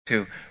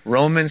To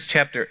Romans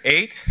chapter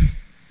 8.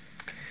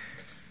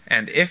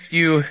 And if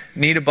you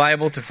need a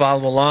Bible to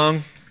follow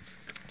along,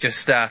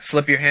 just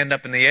slip your hand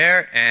up in the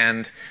air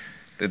and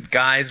the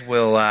guys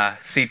will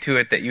see to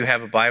it that you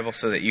have a Bible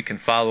so that you can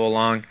follow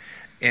along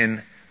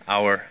in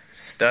our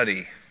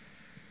study.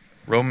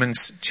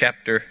 Romans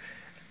chapter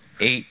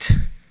 8.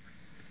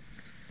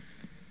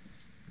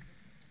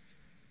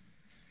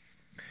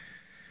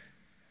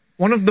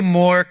 One of the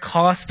more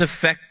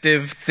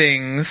cost-effective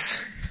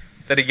things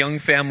that a young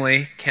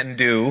family can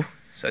do,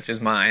 such as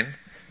mine,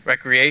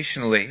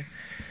 recreationally,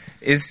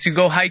 is to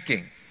go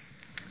hiking.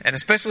 And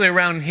especially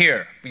around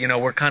here,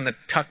 we're kind of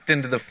tucked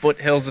into the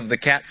foothills of the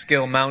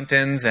Catskill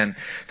Mountains, and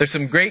there's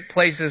some great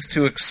places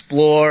to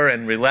explore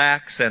and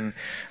relax and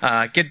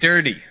get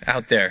dirty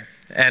out there.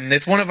 And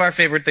it's one of our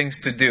favorite things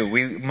to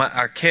do.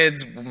 Our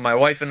kids, my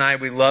wife and I,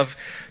 we love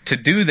to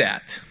do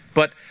that.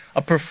 But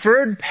a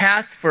preferred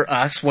path for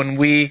us when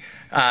we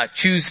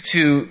choose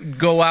to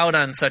go out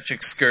on such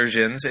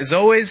excursions is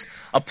always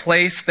a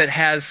place that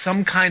has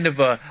some kind of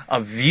a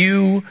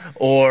view,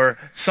 or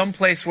some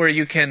place where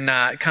you can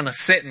kind of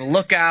sit and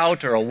look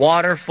out, or a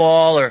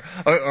waterfall,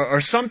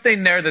 or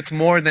something there that's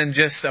more than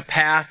just a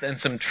path and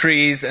some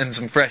trees and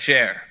some fresh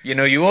air.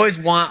 You always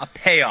want a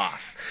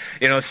payoff.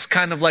 It's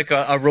kind of like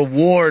a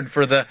reward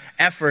for the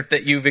effort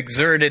that you've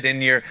exerted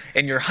in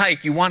your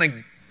hike. You want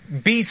to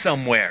be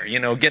somewhere,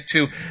 get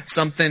to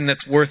something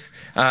that's worth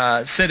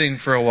sitting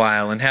for a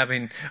while and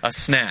having a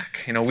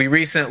snack. We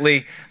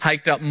recently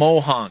hiked up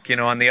Mohonk,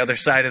 on the other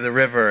side of the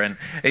river, and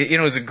it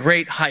was a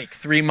great hike,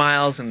 3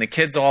 miles, and the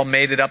kids all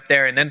made it up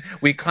there, and then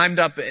we climbed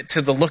up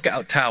to the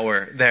lookout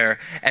tower there,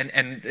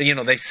 and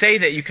they say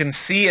that you can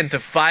see into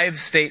 5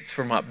 states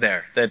from up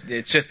there, that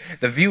it's just,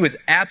 the view is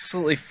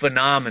absolutely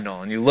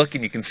phenomenal, and you look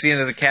and you can see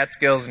into the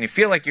Catskills, and you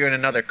feel like you're in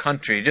another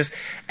country, just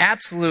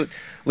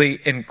absolutely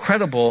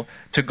incredible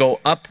to go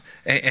up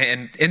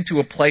and into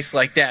a place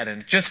like that,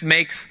 and it just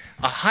makes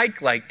a hike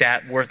like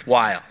that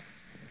worthwhile.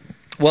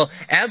 Well,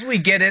 as we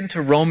get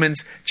into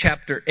Romans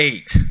chapter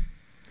 8,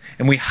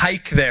 and we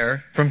hike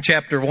there from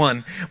chapter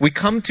 1, we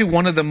come to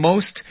one of the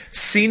most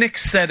scenic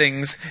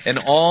settings in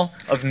all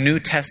of New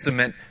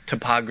Testament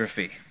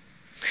topography.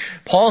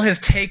 Paul has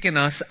taken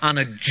us on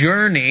a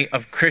journey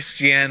of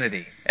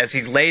Christianity, as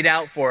he's laid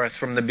out for us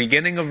from the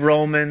beginning of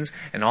Romans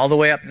and all the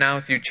way up now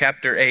through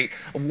chapter 8,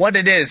 of what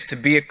it is to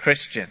be a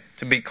Christian,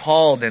 to be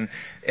called and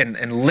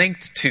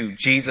linked to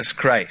Jesus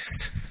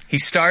Christ. He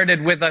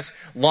started with us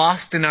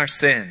lost in our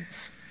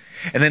sins,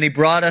 and then he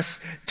brought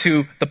us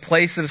to the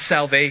place of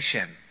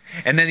salvation.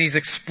 And then he's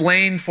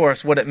explained for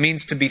us what it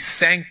means to be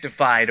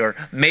sanctified or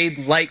made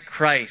like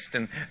Christ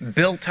and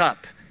built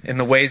up in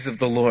the ways of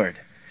the Lord.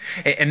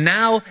 And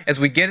now, as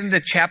we get into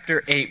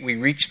chapter 8, we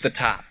reach the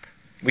top.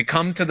 We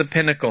come to the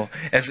pinnacle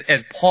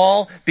as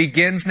Paul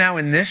begins now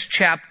in this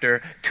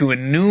chapter to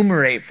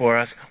enumerate for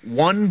us,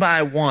 one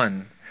by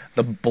one,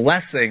 the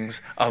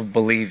blessings of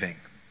believing.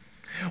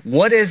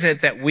 What is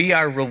it that we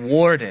are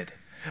rewarded?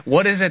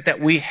 What is it that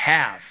we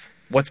have?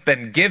 What's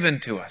been given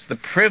to us? The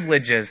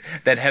privileges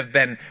that have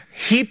been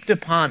heaped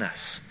upon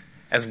us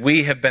as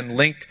we have been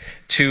linked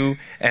to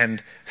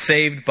and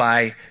saved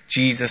by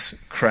Jesus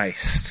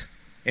Christ.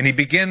 And he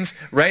begins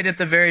right at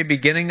the very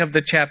beginning of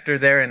the chapter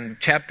there in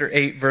chapter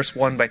 8, verse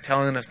 1, by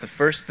telling us the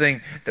first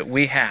thing that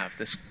we have,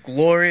 this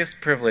glorious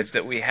privilege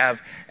that we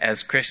have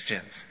as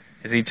Christians,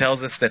 is he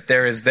tells us that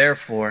there is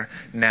therefore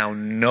now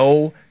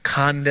no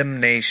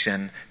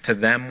condemnation to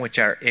them which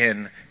are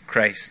in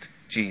Christ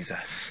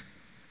Jesus.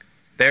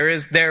 There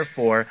is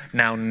therefore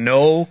now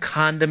no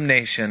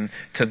condemnation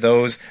to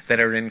those that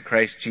are in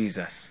Christ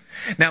Jesus.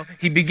 Now,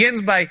 he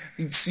begins by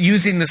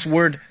using this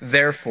word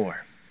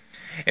therefore.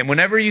 And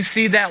whenever you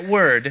see that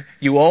word,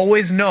 you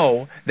always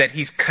know that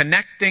he's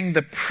connecting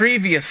the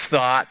previous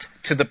thought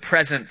to the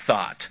present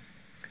thought.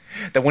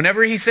 That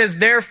whenever he says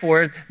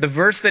therefore, the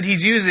verse that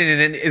he's using it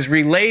in is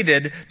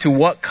related to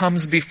what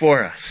comes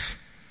before us.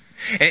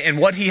 And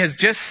what he has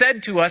just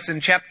said to us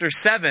in chapter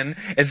 7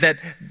 is that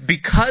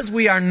because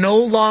we are no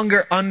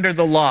longer under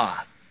the law,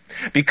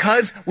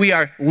 because we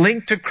are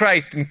linked to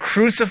Christ and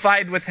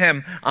crucified with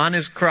him on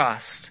his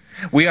cross,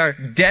 we are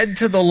dead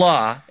to the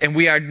law, and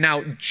we are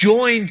now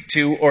joined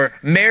to, or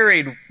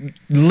married,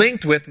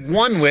 linked with,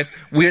 one with,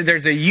 where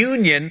there's a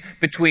union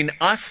between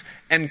us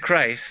and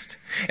Christ.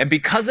 And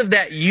because of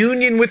that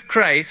union with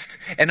Christ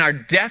and our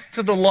death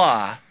to the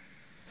law,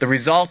 the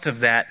result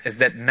of that is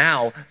that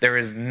now there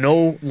is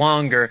no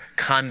longer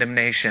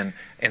condemnation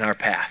in our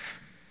path.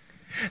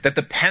 That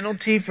the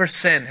penalty for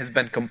sin has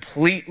been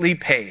completely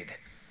paid.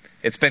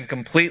 It's been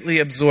completely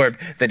absorbed,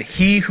 that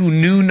he who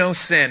knew no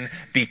sin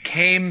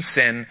became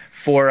sin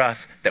for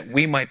us, that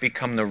we might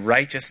become the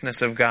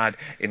righteousness of God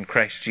in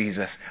Christ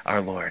Jesus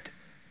our Lord.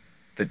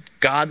 That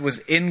God was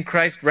in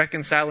Christ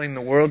reconciling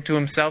the world to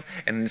himself,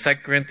 and in 2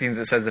 Corinthians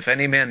it says, if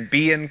any man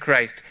be in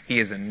Christ, he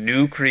is a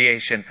new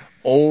creation.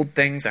 Old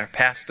things are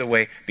passed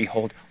away.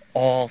 Behold,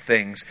 all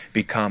things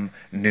become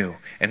new.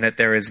 And that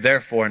there is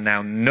therefore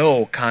now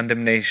no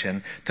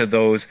condemnation to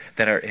those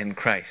that are in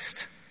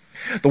Christ.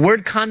 The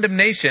word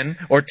condemnation,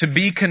 or to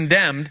be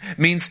condemned,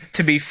 means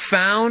to be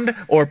found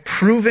or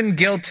proven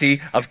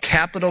guilty of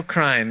capital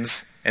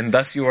crimes, and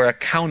thus you are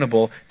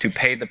accountable to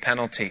pay the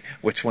penalty,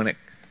 which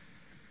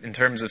in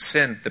terms of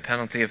sin, the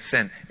penalty of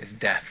sin is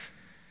death.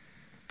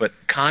 But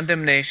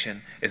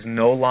condemnation is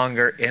no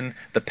longer in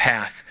the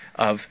path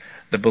of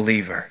the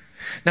believer.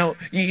 Now,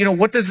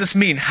 what does this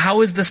mean?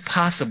 How is this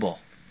possible?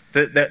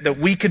 That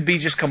we could be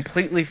just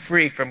completely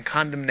free from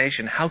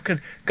condemnation? How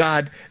could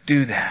God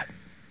do that?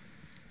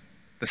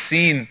 The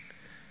scene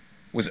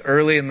was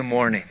early in the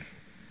morning.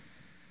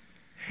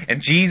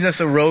 And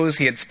Jesus arose.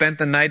 He had spent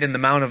the night in the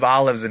Mount of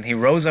Olives, and he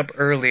rose up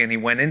early and he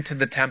went into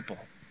the temple.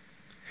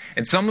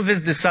 And some of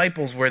his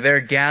disciples were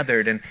there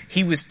gathered, and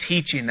he was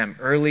teaching them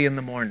early in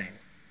the morning.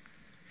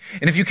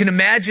 And if you can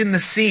imagine the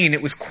scene,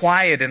 it was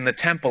quiet in the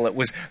temple. It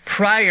was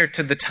prior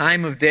to the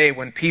time of day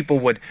when people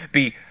would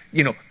be,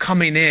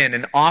 coming in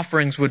and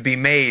offerings would be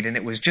made. And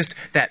it was just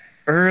that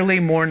early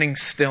morning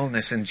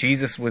stillness, and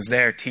Jesus was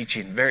there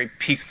teaching. Very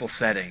peaceful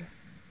setting.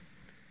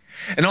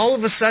 And all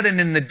of a sudden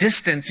in the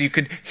distance you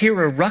could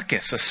hear a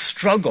ruckus, a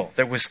struggle.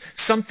 There was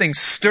something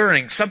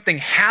stirring, something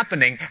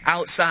happening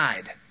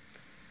outside.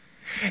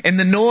 And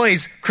the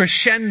noise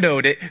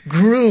crescendoed, it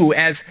grew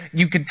as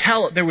you could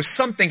tell there was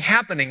something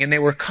happening, and they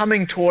were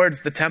coming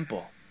towards the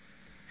temple.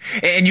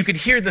 And you could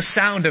hear the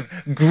sound of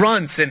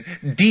grunts and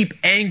deep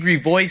angry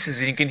voices,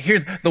 and you can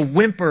hear the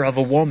whimper of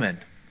a woman.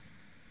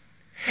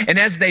 And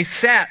as they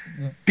sat,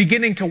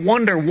 beginning to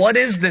wonder, what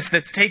is this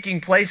that's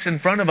taking place in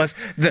front of us?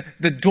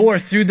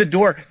 Through the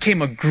door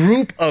came a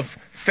group of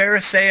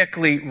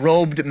Pharisaically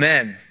robed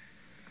men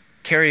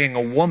carrying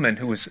a woman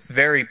who was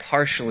very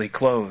partially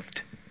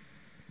clothed.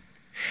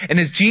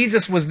 And as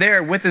Jesus was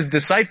there with his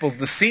disciples,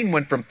 the scene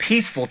went from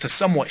peaceful to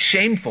somewhat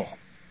shameful.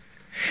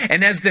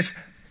 And as this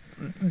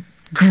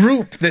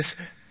group, this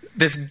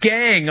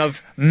gang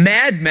of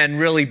madmen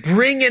really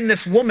bring in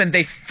this woman,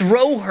 they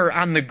throw her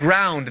on the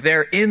ground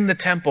there in the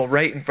temple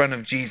right in front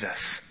of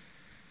Jesus,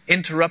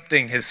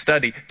 interrupting his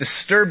study,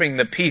 disturbing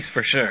the peace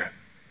for sure.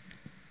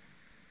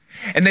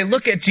 And they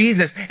look at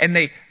Jesus and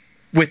they,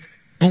 with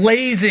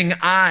blazing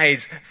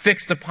eyes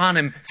fixed upon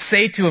him,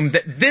 say to him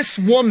that this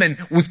woman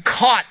was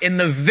caught in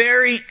the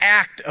very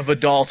act of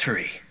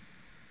adultery.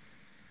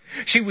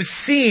 She was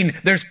seen,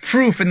 there's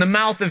proof in the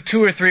mouth of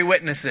 2 or 3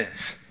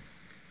 witnesses.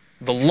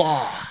 The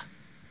law,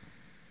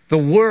 the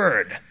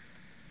word,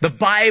 the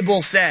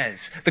Bible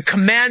says, the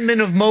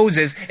commandment of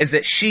Moses is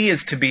that she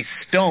is to be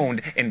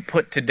stoned and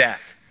put to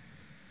death.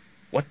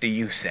 What do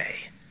you say?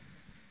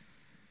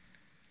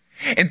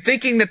 And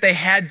thinking that they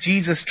had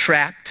Jesus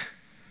trapped,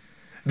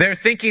 they're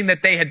thinking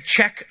that they had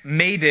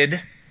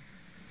checkmated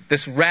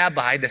this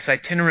rabbi, this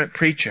itinerant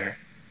preacher.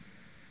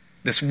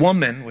 This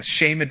woman with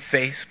shamed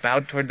face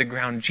bowed toward the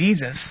ground.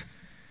 Jesus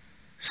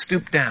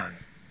stooped down.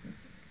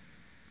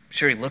 I'm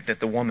sure he looked at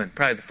the woman.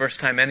 Probably the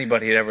first time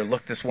anybody had ever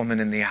looked this woman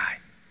in the eye.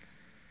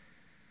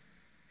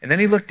 And then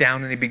he looked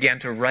down and he began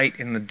to write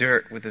in the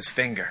dirt with his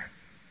finger.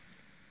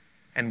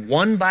 And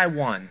one by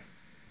one,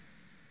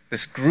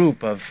 this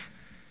group of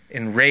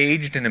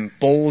enraged and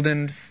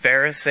emboldened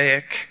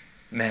Pharisaic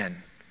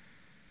men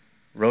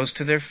rose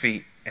to their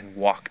feet and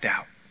walked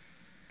out.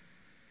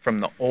 From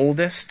the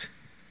oldest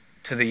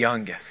to the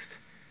youngest.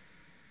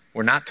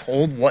 We're not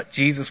told what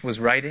Jesus was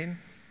writing.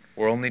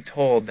 We're only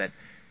told that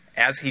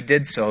as he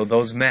did so,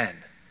 those men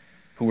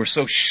who were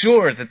so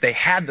sure that they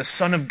had the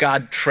Son of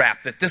God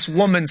trapped, that this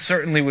woman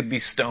certainly would be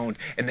stoned,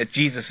 and that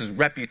Jesus'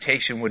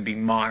 reputation would be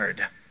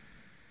marred.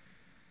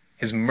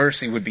 His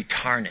mercy would be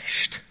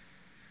tarnished.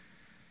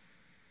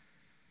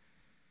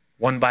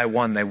 One by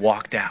one, they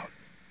walked out.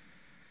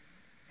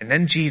 And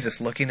then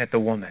Jesus, looking at the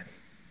woman,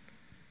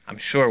 I'm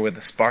sure with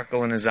a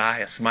sparkle in his eye,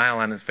 a smile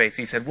on his face,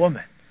 he said,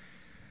 "Woman,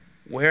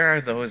 where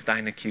are those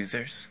thine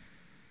accusers?"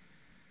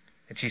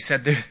 And she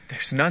said,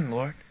 "There's none,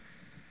 Lord."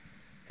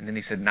 And then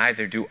he said,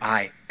 "Neither do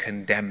I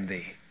condemn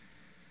thee."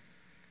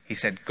 He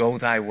said, "Go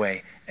thy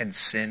way and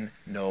sin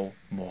no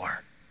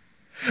more."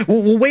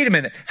 Well, wait a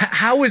minute.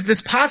 How is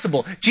this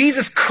possible?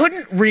 Jesus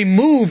couldn't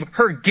remove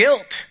her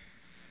guilt.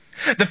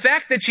 The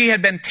fact that she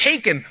had been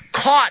taken,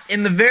 caught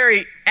in the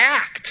very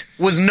act,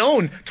 was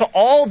known to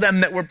all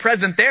them that were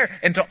present there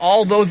and to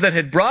all those that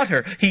had brought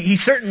her. He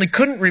certainly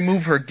couldn't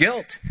remove her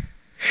guilt.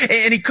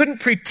 And he couldn't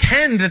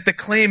pretend that the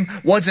claim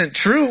wasn't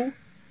true.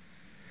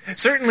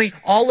 Certainly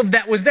all of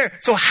that was there.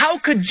 So how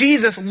could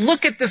Jesus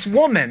look at this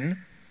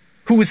woman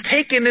who was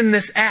taken in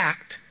this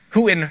act,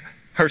 who in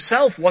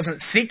herself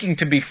wasn't seeking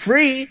to be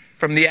free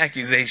from the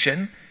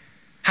accusation?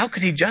 How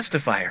could he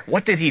justify her?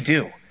 What did he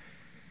do?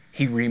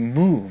 He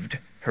removed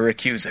her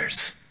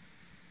accusers.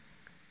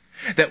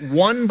 That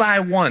one by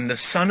one, the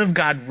Son of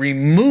God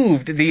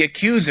removed the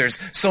accusers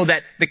so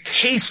that the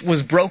case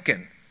was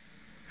broken.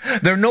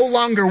 There no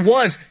longer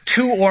was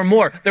 2 or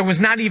more. There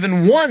was not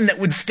even one that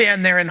would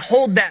stand there and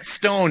hold that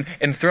stone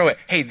and throw it.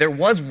 Hey, there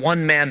was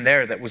one man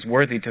there that was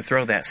worthy to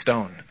throw that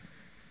stone.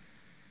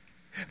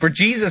 For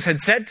Jesus had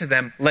said to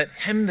them, "Let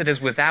him that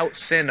is without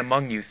sin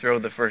among you throw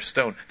the first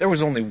stone." There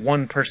was only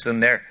one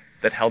person there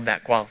that held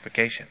that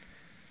qualification.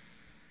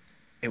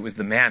 It was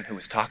the man who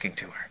was talking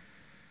to her.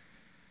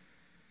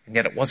 And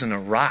yet it wasn't a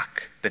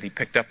rock that he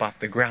picked up off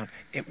the ground.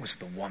 It was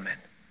the woman.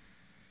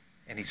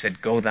 And he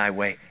said, "Go thy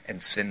way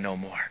and sin no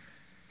more."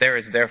 There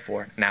is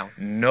therefore now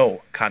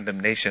no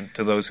condemnation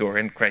to those who are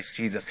in Christ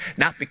Jesus.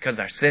 Not because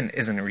our sin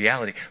isn't a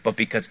reality, but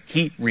because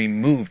he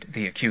removed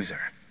the accuser.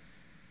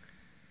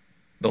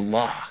 The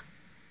law.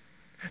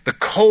 The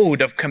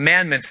code of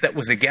commandments that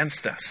was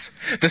against us.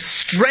 The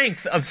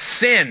strength of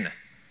sin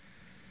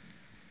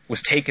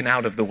was taken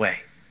out of the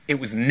way. It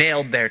was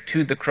nailed there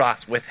to the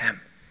cross with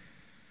him.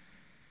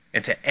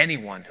 And to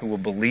anyone who will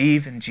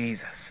believe in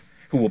Jesus,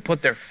 who will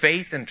put their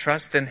faith and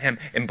trust in him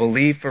and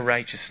believe for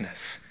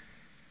righteousness,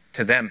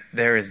 to them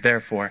there is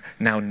therefore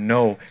now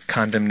no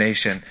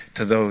condemnation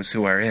to those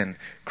who are in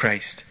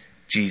Christ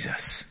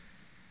Jesus.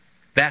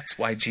 That's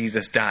why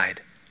Jesus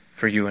died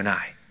for you and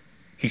I.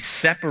 He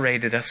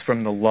separated us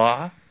from the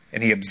law,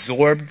 and he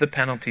absorbed the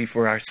penalty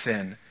for our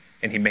sin,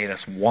 and he made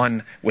us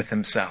one with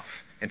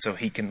himself. And so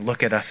he can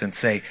look at us and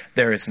say,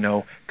 there is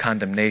no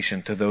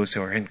condemnation to those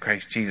who are in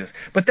Christ Jesus.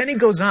 But then he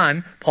goes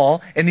on,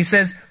 Paul, and he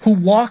says, who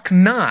walk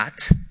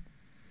not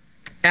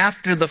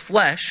after the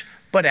flesh,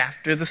 but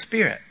after the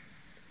Spirit.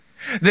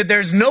 That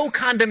there's no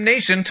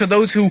condemnation to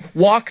those who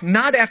walk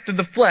not after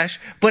the flesh,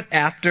 but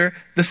after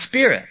the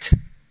Spirit.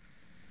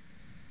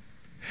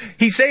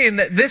 He's saying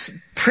that this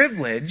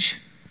privilege,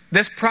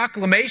 this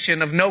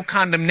proclamation of no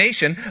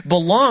condemnation,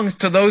 belongs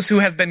to those who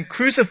have been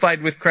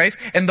crucified with Christ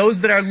and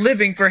those that are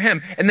living for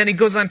him. And then he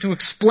goes on to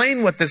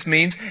explain what this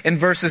means in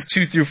verses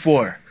 2 through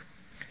 4.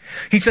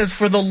 He says,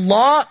 "For the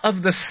law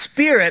of the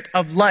Spirit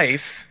of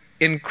life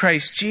in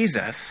Christ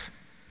Jesus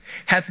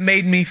hath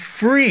made me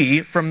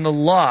free from the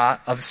law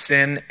of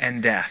sin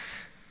and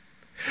death.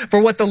 For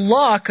what the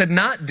law could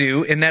not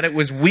do, in that it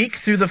was weak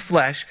through the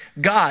flesh,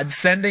 God,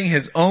 sending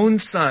his own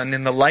Son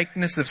in the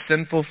likeness of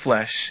sinful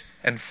flesh,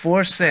 and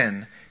for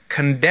sin,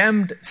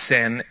 condemned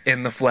sin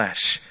in the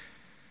flesh,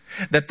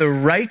 that the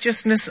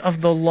righteousness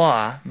of the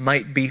law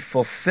might be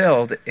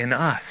fulfilled in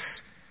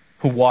us,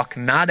 who walk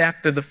not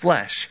after the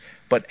flesh,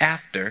 but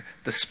after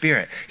the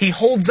Spirit." He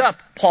holds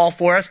up, Paul,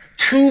 for us,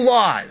 two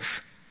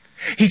laws.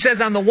 He says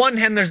on the one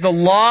hand there's the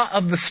law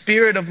of the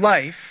Spirit of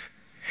life,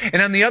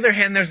 and on the other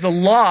hand there's the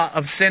law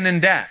of sin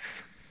and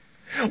death.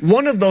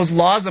 One of those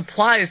laws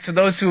applies to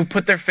those who have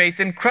put their faith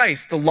in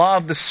Christ, the law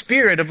of the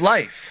Spirit of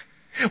life.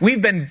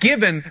 We've been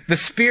given the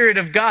Spirit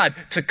of God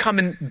to come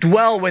and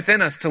dwell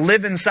within us, to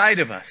live inside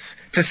of us,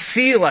 to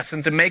seal us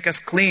and to make us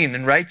clean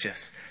and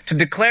righteous, to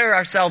declare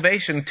our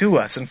salvation to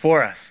us and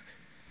for us.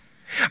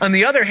 On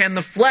the other hand,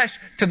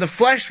 to the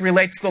flesh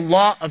relates the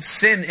law of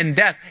sin and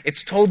death.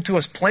 It's told to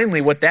us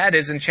plainly what that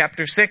is in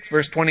chapter 6,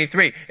 verse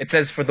 23. It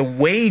says, "For the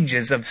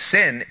wages of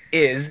sin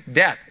is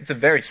death." It's a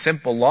very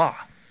simple law.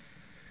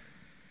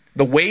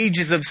 The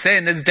wages of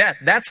sin is death.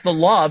 That's the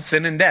law of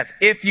sin and death.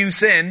 If you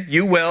sin,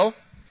 you will.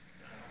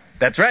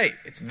 That's right.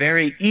 It's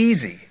very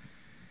easy.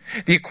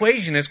 The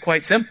equation is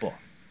quite simple.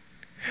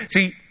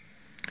 See,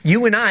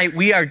 you and I,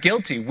 we are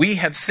guilty. We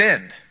have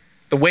sinned.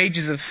 The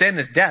wages of sin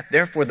is death.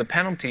 Therefore, the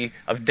penalty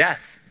of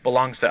death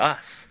belongs to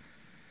us.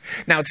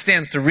 Now, it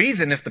stands to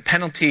reason if the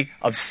penalty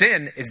of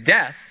sin is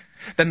death,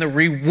 then the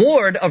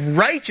reward of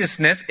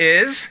righteousness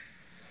is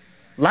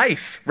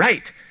life.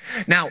 Right.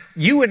 Now,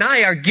 you and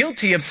I are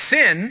guilty of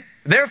sin.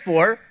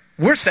 Therefore,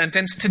 we're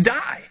sentenced to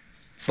die.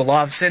 It's the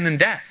law of sin and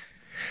death.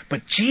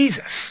 But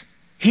Jesus,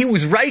 he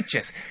was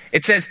righteous.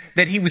 It says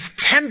that he was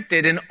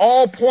tempted in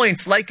all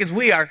points like as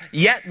we are,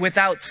 yet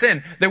without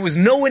sin. There was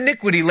no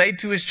iniquity laid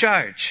to his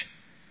charge.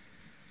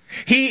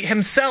 He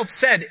himself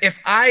said, if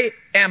I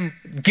am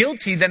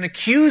guilty, then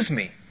accuse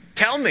me.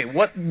 Tell me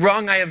what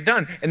wrong I have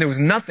done. And there was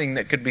nothing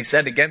that could be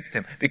said against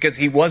him because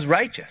he was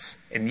righteous.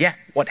 And yet,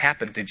 what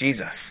happened to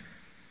Jesus?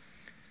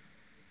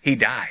 He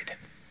died.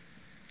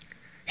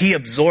 He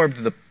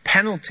absorbed the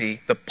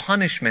penalty, the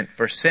punishment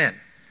for sin,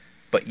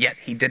 but yet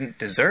he didn't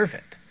deserve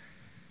it.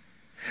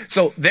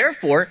 So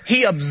therefore,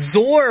 he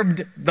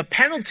absorbed the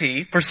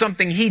penalty for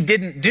something he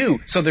didn't do.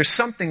 So there's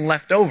something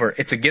left over.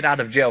 It's a get out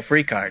of jail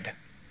free card.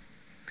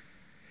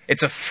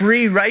 It's a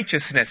free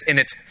righteousness, and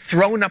it's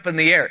thrown up in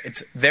the air.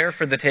 It's there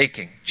for the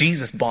taking.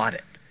 Jesus bought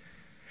it.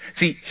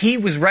 See, he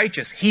was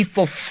righteous. He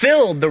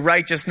fulfilled the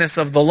righteousness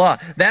of the law.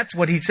 That's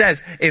what he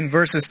says in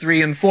verses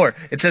 3 and 4.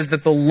 It says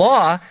that the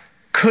law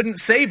couldn't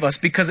save us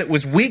because it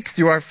was weak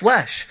through our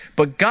flesh.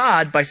 But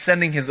God, by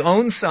sending his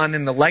own Son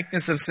in the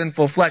likeness of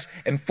sinful flesh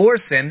and for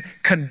sin,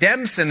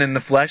 condemned sin in the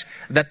flesh,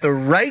 that the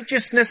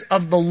righteousness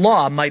of the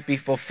law might be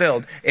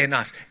fulfilled in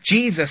us.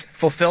 Jesus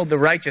fulfilled the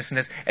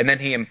righteousness, and then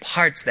he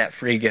imparts that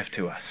free gift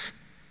to us.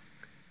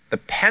 The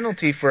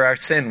penalty for our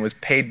sin was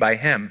paid by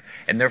him,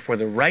 and therefore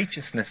the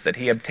righteousness that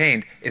he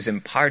obtained is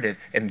imparted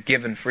and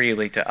given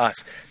freely to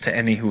us, to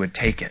any who would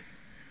take it.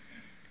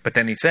 But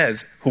then he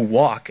says, who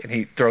walk, and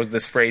he throws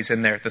this phrase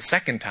in there the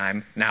second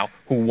time now,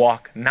 who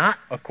walk not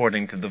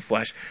according to the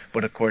flesh,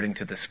 but according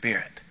to the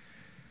Spirit.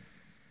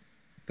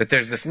 That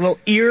there's this little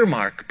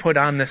earmark put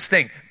on this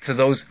thing to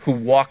those who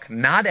walk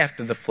not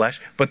after the flesh,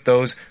 but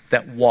those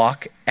that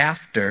walk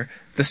after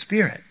the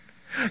Spirit.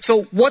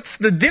 So what's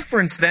the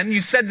difference then?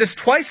 You said this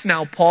twice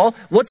now, Paul.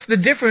 What's the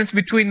difference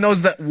between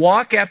those that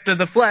walk after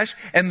the flesh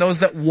and those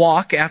that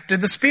walk after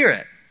the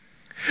Spirit?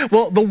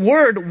 Well, the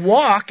word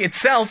walk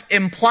itself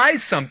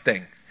implies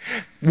something.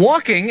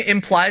 Walking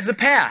implies a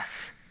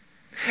path.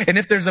 And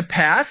if there's a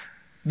path,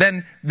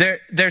 then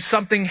there's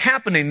something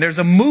happening. There's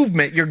a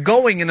movement. You're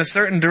going in a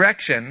certain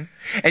direction,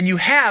 and you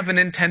have an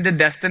intended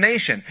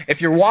destination.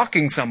 If you're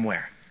walking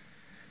somewhere,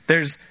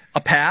 there's a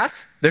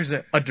path, there's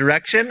a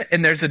direction,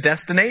 and there's a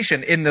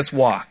destination in this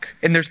walk.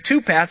 And there's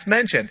two paths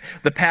mentioned.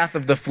 The path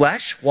of the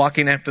flesh,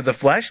 walking after the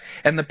flesh,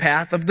 and the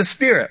path of the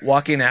Spirit,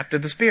 walking after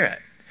the Spirit.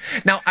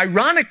 Now,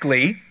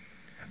 ironically,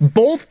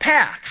 both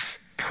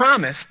paths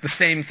promise the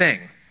same thing.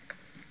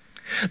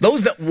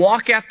 Those that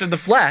walk after the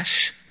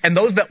flesh and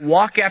those that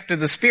walk after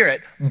the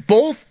Spirit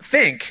both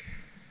think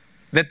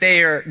that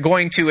they are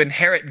going to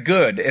inherit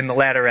good in the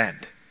latter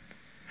end.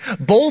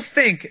 Both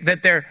think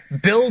that they're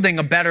building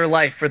a better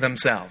life for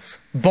themselves.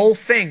 Both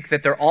think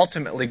that they're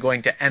ultimately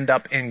going to end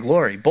up in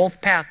glory.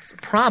 Both paths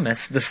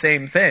promise the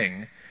same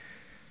thing,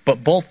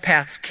 but both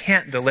paths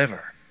can't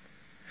deliver.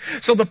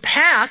 So the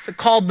path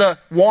called the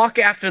walk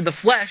after the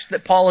flesh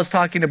that Paul is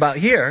talking about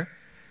here,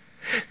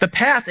 the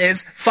path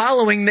is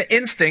following the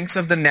instincts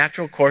of the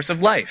natural course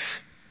of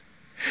life.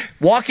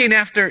 Walking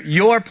after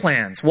your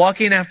plans,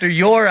 walking after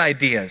your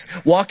ideas,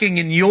 walking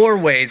in your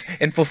ways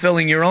and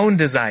fulfilling your own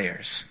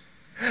desires.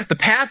 The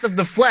path of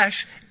the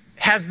flesh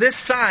has this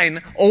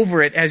sign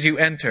over it as you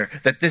enter,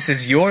 that this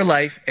is your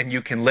life and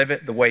you can live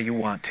it the way you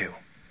want to.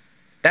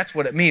 That's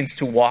what it means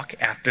to walk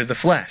after the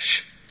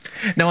flesh.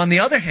 Now, on the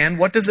other hand,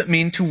 what does it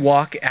mean to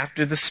walk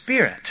after the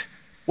Spirit?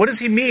 What does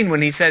he mean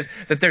when he says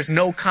that there's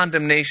no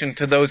condemnation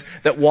to those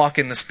that walk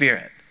in the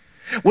Spirit?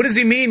 What does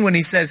he mean when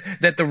he says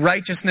that the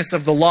righteousness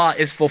of the law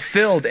is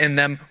fulfilled in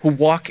them who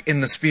walk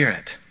in the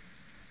Spirit?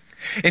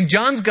 In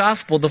John's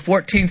Gospel, the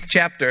 14th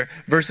chapter,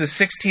 verses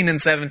 16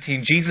 and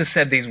 17, Jesus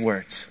said these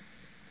words.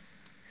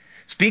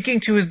 Speaking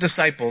to his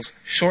disciples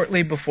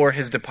shortly before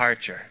his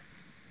departure,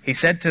 he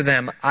said to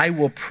them, I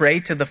will pray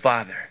to the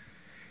Father,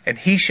 and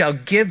he shall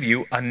give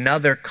you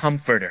another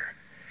comforter,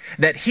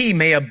 that he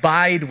may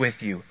abide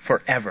with you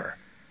forever,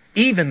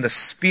 even the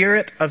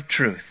Spirit of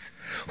truth,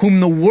 whom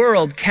the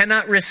world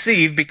cannot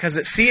receive because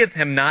it seeth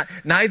him not,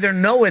 neither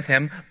knoweth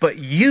him, but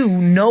you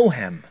know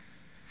him.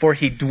 For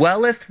he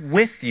dwelleth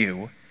with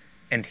you,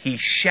 and he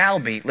shall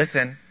be,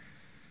 listen,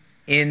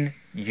 in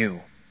you.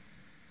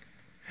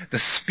 The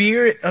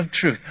Spirit of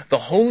truth, the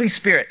Holy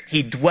Spirit,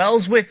 he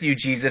dwells with you,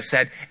 Jesus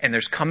said, and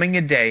there's coming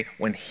a day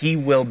when he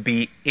will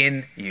be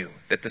in you,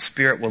 that the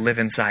Spirit will live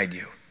inside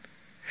you.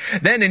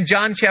 Then in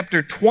John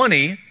chapter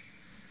 20,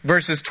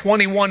 verses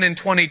 21 and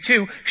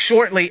 22,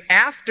 shortly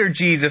after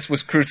Jesus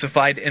was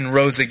crucified and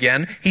rose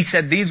again, he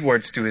said these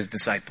words to his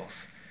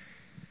disciples.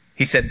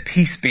 He said,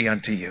 peace be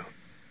unto you.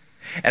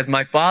 As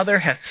my Father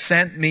hath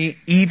sent me,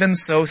 even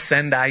so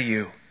send I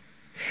you.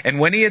 And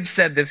when he had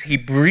said this, he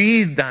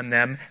breathed on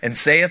them and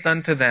saith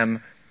unto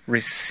them,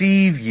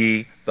 receive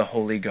ye the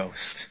Holy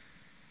Ghost.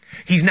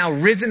 He's now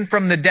risen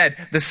from the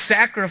dead. The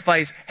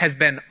sacrifice has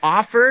been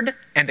offered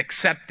and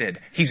accepted.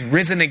 He's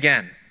risen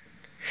again.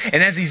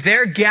 And as he's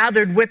there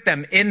gathered with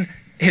them in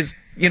his,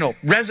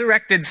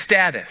 resurrected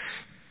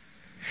status,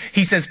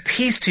 he says,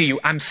 peace to you,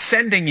 I'm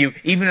sending you,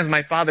 even as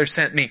my Father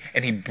sent me.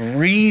 And he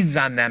breathes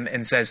on them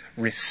and says,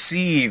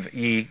 receive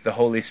ye the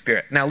Holy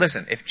Spirit. Now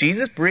listen, if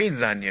Jesus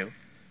breathes on you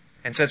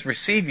and says,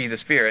 receive ye the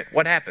Spirit,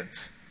 what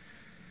happens?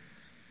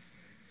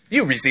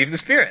 You receive the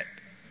Spirit.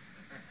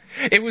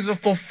 It was a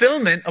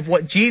fulfillment of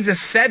what Jesus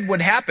said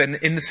would happen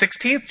in the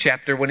 16th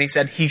chapter when he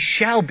said, he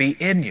shall be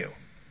in you.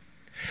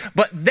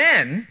 But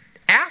then,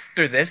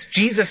 after this,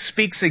 Jesus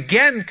speaks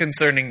again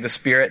concerning the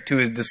Spirit to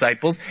his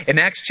disciples in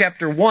Acts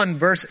chapter 1,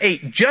 verse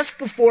 8, just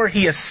before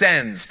he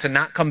ascends to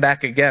not come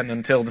back again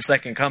until the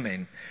second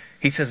coming.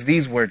 He says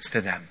these words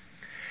to them.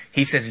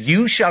 He says,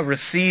 you shall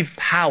receive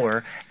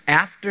power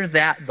after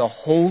that the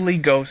Holy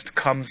Ghost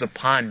comes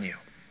upon you.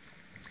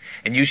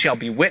 And you shall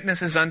be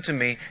witnesses unto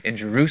me in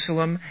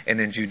Jerusalem and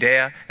in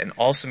Judea and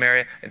all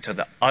Samaria and to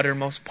the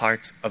uttermost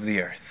parts of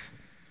the earth.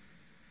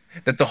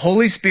 That the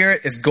Holy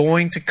Spirit is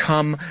going to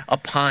come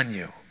upon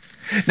you.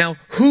 Now,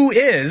 who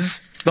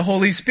is the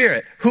Holy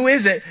Spirit? Who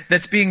is it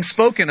that's being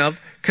spoken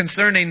of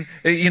concerning,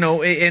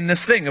 in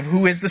this thing of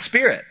who is the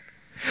Spirit?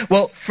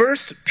 Well, 1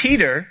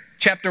 Peter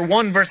chapter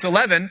 1 verse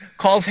 11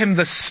 calls him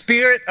the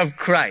Spirit of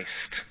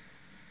Christ.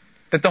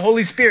 That the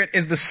Holy Spirit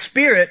is the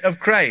Spirit of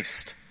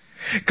Christ.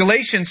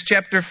 Galatians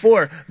chapter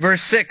 4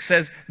 verse 6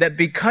 says that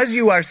because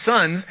you are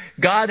sons,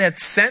 God hath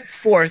sent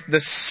forth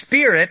the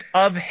Spirit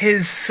of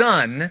his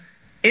Son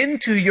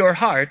into your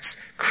hearts,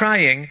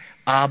 crying,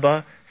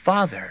 Abba,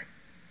 Father.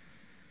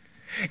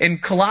 In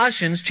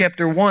Colossians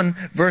chapter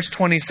 1 verse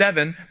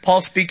 27,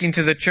 Paul speaking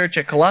to the church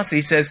at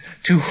Colossae says,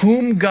 to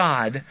whom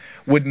God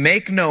would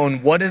make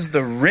known what is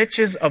the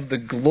riches of the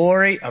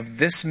glory of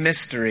this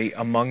mystery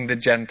among the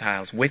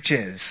Gentiles, which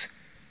is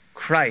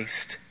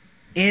Christ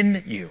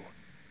in you,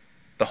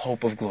 the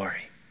hope of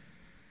glory.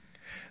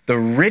 The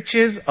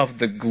riches of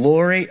the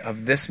glory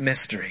of this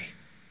mystery.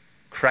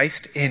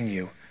 Christ in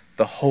you,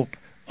 the hope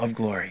of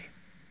glory.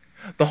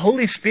 The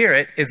Holy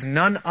Spirit is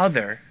none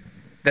other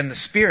than the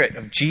Spirit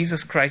of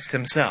Jesus Christ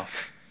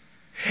himself.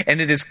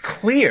 And it is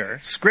clear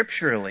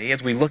scripturally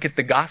as we look at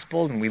the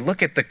gospel and we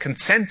look at the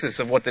consensus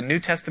of what the New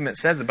Testament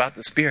says about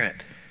the Spirit,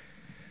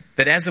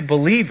 that as a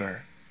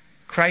believer,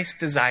 Christ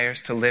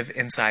desires to live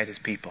inside his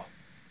people.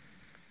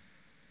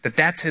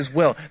 That's his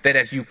will. That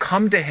as you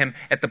come to him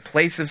at the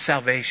place of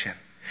salvation,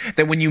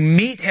 that when you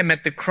meet him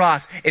at the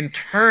cross and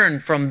turn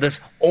from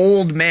this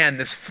old man,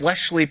 this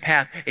fleshly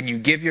path, and you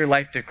give your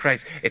life to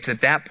Christ, it's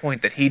at that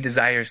point that he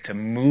desires to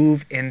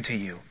move into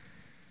you.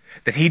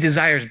 That he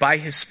desires by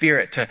his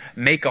Spirit to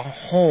make a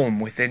home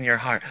within your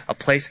heart, a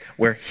place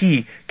where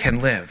he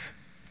can live.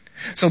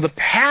 So the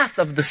path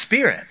of the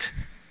Spirit,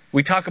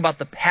 we talk about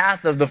the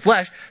path of the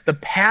flesh, the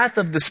path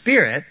of the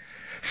Spirit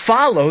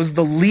follows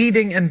the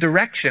leading and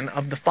direction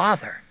of the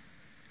Father.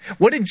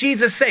 What did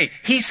Jesus say?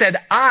 He said,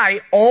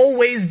 I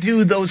always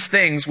do those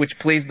things which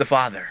please the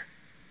Father.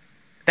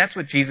 That's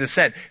what Jesus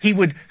said. He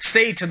would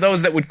say to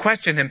those that would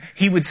question him,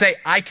 he would say,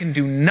 I can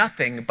do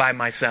nothing by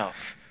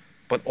myself,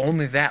 but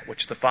only that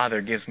which the Father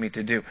gives me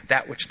to do,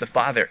 that which the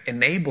Father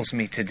enables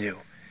me to do.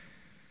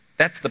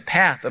 That's the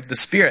path of the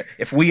Spirit,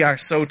 if we are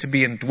so to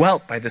be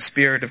indwelt by the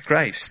Spirit of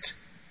Christ.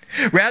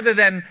 Rather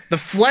than the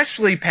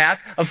fleshly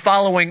path of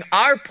following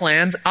our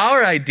plans,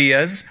 our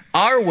ideas,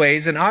 our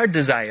ways, and our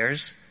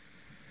desires,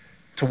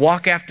 to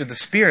walk after the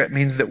Spirit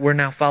means that we're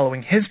now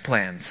following his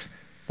plans.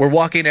 We're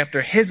walking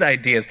after his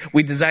ideas.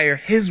 We desire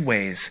his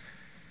ways.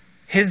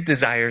 His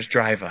desires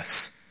drive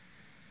us.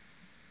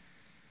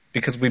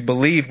 Because we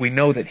believe, we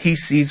know that he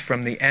sees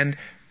from the end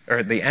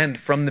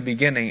from the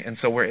beginning, and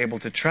so we're able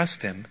to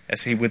trust him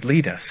as he would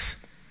lead us.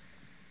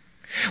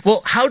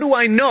 Well, how do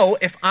I know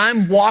if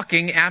I'm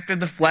walking after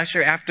the flesh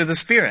or after the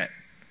Spirit?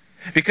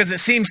 Because it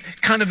seems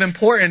kind of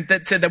important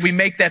that we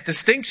make that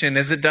distinction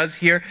as it does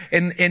here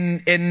in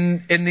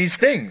these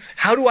things.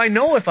 How do I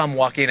know if I'm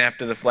walking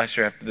after the flesh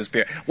or after the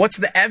Spirit? What's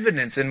the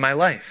evidence in my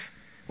life?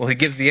 Well, he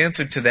gives the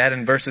answer to that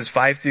in verses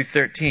 5 through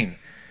 13.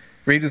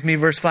 Read with me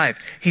verse 5.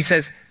 He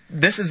says,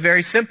 this is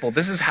very simple.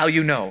 This is how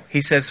you know.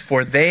 He says,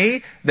 for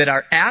they that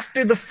are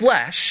after the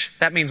flesh,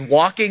 that means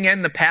walking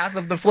in the path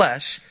of the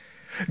flesh,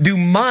 do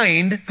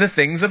mind the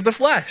things of the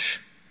flesh.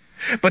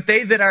 But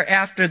they that are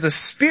after the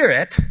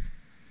Spirit,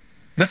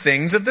 the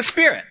things of the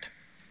Spirit.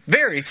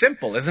 Very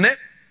simple, isn't it?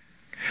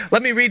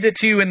 Let me read it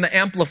to you in the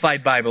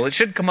Amplified Bible. It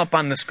should come up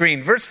on the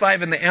screen. Verse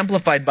 5 in the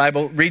Amplified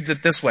Bible reads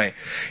it this way.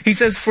 He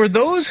says, for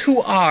those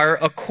who are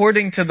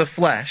according to the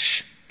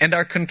flesh and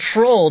are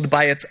controlled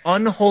by its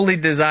unholy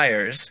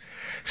desires,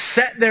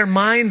 set their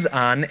minds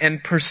on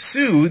and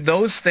pursue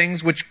those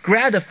things which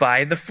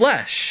gratify the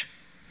flesh.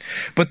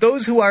 But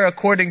those who are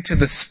according to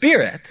the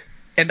Spirit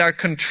and are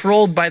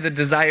controlled by the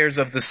desires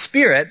of the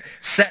Spirit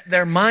set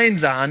their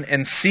minds on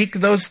and seek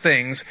those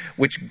things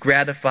which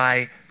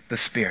gratify the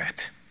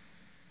Spirit.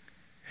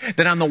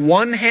 That on the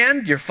one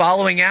hand, you're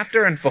following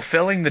after and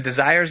fulfilling the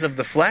desires of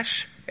the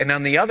flesh, and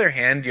on the other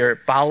hand, you're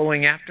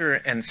following after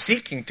and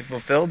seeking to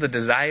fulfill the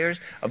desires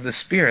of the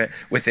Spirit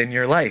within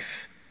your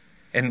life.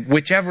 And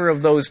whichever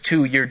of those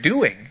two you're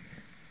doing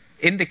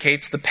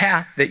indicates the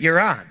path that you're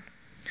on.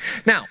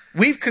 Now,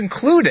 we've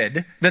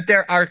concluded that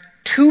there are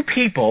two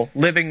people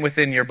living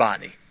within your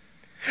body.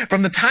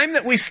 From the time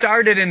that we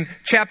started in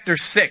chapter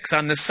 6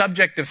 on the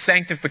subject of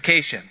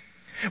sanctification,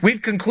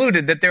 we've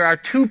concluded that there are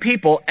two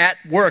people at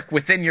work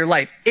within your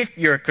life if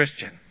you're a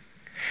Christian.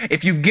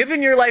 If you've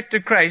given your life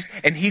to Christ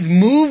and he's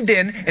moved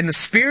in and the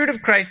Spirit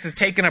of Christ has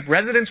taken up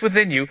residence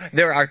within you,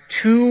 there are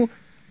two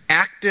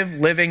active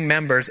living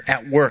members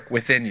at work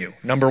within you.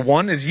 Number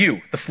one is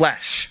you, the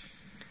flesh.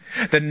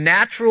 The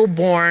natural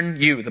born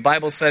you, the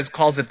Bible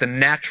calls it the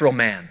natural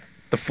man,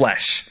 the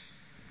flesh.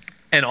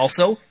 And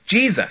also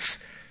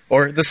Jesus,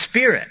 or the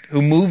Spirit,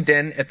 who moved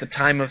in at the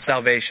time of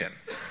salvation.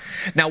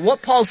 Now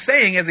what Paul's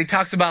saying as he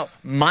talks about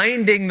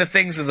minding the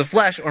things of the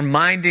flesh or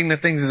minding the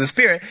things of the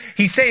Spirit,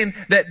 he's saying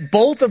that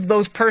both of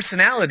those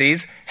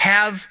personalities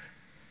have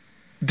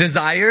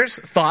desires,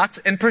 thoughts,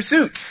 and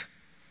pursuits.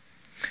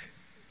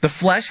 The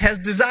flesh has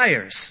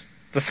desires.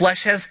 The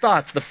flesh has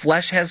thoughts. The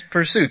flesh has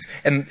pursuits.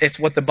 And it's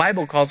what the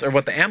Bible calls, or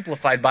what the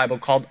Amplified Bible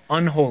called,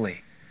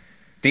 unholy.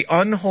 The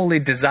unholy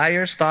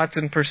desires, thoughts,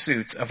 and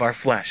pursuits of our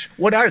flesh.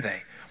 What are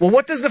they? Well,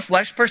 what does the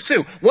flesh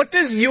pursue? What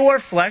does your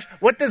flesh,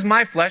 what does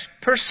my flesh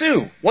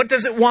pursue? What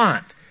does it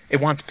want? It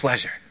wants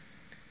pleasure.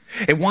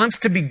 It wants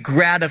to be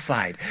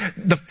gratified.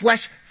 The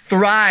flesh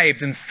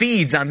thrives and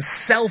feeds on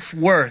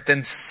self-worth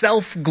and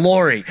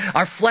self-glory.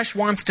 Our flesh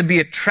wants to be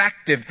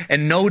attractive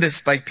and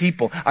noticed by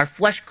people. Our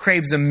flesh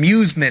craves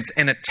amusements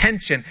and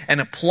attention and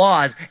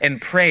applause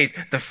and praise.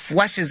 The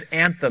flesh's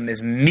anthem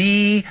is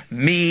me,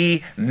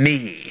 me,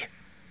 me.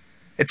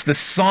 It's the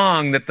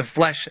song that the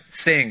flesh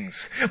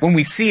sings. When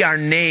we see our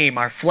name,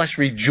 our flesh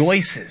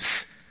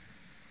rejoices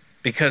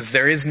because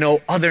there is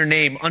no other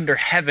name under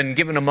heaven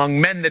given among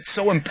men that's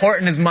so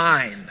important as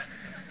mine.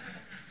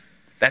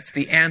 That's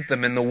the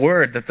anthem in the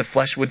word that the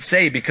flesh would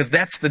say, because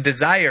that's the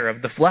desire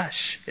of the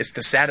flesh, is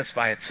to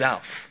satisfy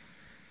itself.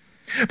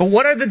 But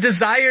what are the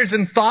desires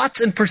and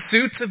thoughts and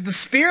pursuits of the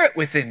Spirit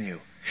within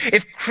you?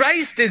 If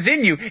Christ is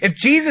in you, if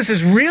Jesus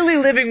is really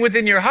living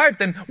within your heart,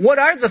 then what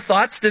are the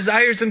thoughts,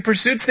 desires, and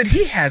pursuits that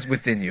He has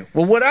within you?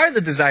 Well, what are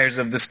the desires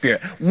of the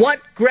Spirit? What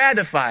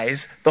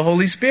gratifies the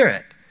Holy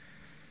Spirit?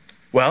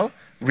 Well,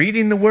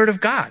 reading the Word of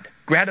God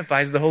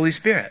gratifies the Holy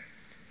Spirit.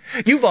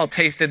 You've all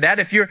tasted that.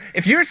 If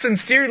you're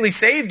sincerely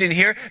saved in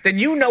here, then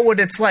you know what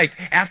it's like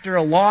after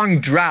a long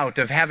drought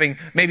of having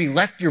maybe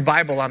left your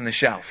Bible on the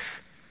shelf.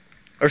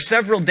 Or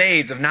several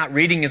days of not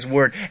reading His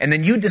Word, and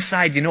then you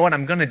decide, you know what,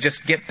 I'm going to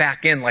just get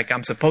back in like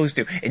I'm supposed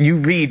to, and you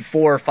read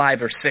 4 or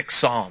 5 or 6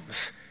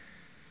 Psalms.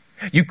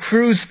 You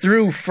cruise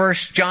through 1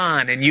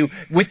 John, and you,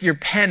 with your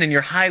pen and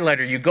your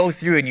highlighter, you go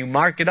through and you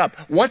mark it up.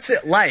 What's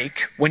it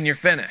like when you're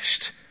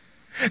finished?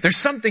 There's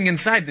something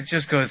inside that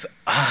just goes,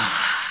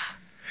 ah.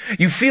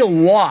 You feel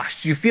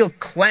washed, you feel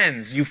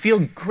cleansed, you feel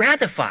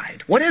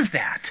gratified. What is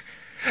that?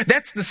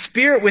 That's the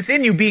Spirit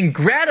within you being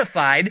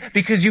gratified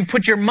because you've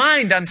put your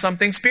mind on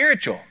something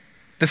spiritual.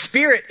 The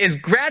Spirit is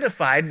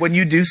gratified when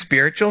you do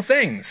spiritual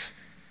things.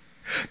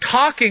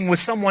 Talking with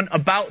someone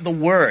about the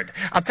Word.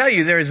 I'll tell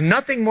you, there is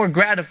nothing more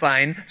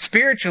gratifying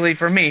spiritually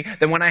for me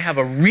than when I have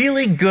a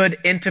really good,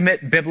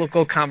 intimate,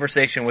 biblical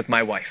conversation with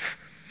my wife.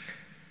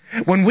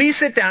 When we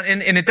sit down,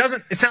 and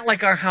it's not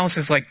like our house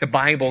is like the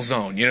Bible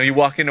zone. You know, you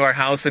walk into our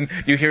house and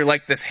you hear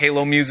like this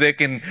halo music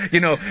and,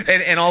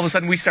 and all of a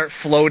sudden we start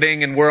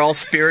floating and we're all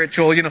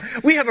spiritual.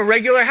 We have a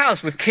regular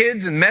house with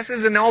kids and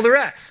messes and all the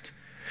rest.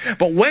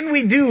 But when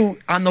we do,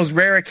 on those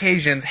rare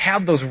occasions,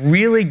 have those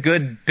really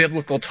good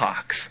biblical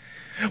talks,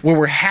 where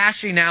we're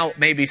hashing out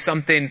maybe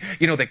something,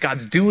 that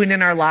God's doing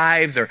in our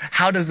lives, or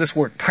how does this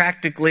work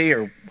practically,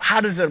 or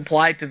how does it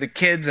apply to the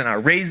kids and our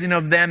raising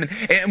of them,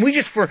 and we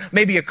just for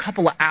maybe a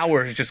couple of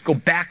hours just go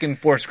back and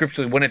forth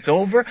scripturally. When it's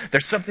over,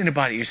 there's something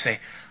about it you say,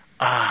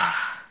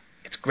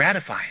 it's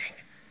gratifying.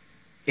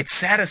 It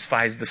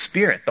satisfies the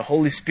Spirit, the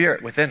Holy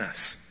Spirit within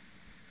us.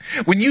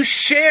 When you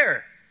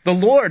share the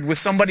Lord with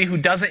somebody who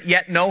doesn't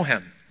yet know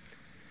Him,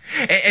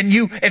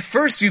 and at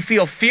first you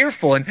feel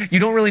fearful and you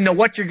don't really know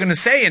what you're going to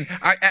say and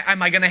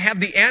am I going to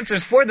have the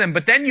answers for them?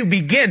 But then you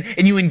begin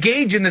and you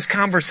engage in this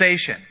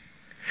conversation.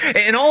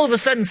 And all of a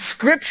sudden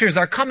scriptures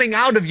are coming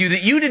out of you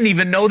that you didn't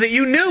even know that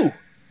you knew.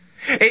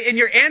 And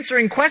you're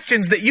answering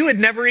questions that you had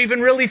never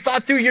even really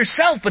thought through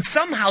yourself, but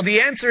somehow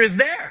the answer is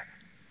there.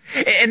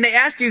 And they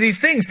ask you these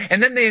things,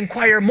 and then they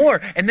inquire more,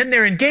 and then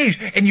they're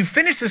engaged, and you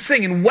finish this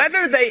thing, and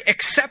whether they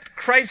accept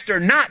Christ or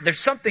not, there's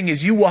something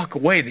as you walk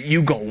away that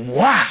you go,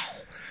 wow!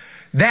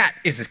 That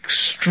is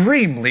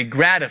extremely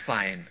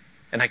gratifying,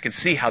 and I can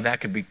see how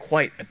that could be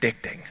quite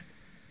addicting.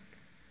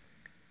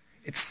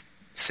 It's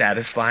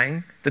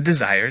satisfying the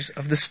desires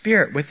of the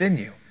Spirit within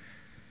you.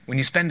 When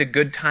you spend a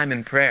good time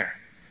in prayer,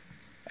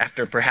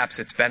 after perhaps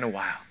it's been a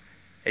while,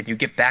 and you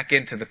get back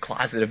into the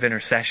closet of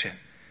intercession,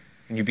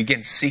 and you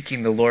begin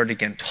seeking the Lord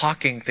again,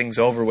 talking things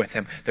over with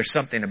Him, there's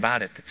something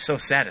about it that's so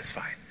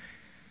satisfying.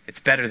 It's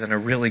better than a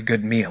really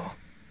good meal.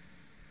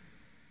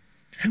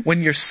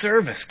 When your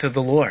service to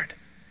the Lord,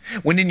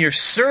 when in your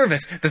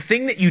service, the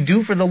thing that you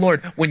do for the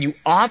Lord, when you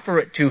offer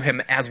it to Him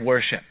as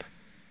worship,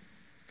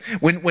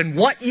 when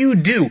what you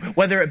do,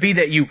 whether it be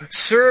that you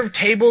serve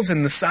tables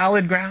in the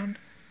solid ground,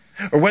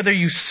 or whether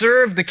you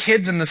serve the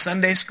kids in the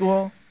Sunday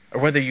school, or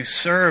whether you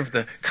serve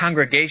the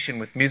congregation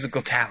with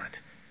musical talent,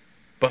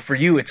 but for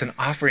you it's an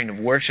offering of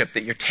worship,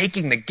 that you're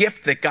taking the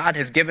gift that God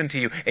has given to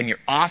you and you're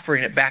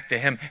offering it back to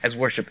Him as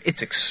worship.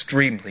 It's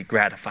extremely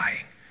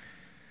gratifying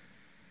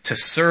to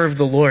serve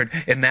the Lord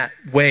in that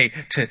way,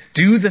 to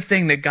do the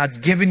thing that God's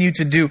given you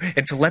to do,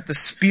 and to let the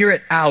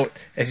Spirit out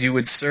as you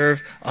would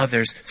serve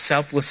others,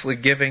 selflessly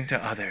giving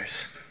to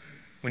others.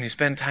 When you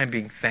spend time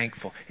being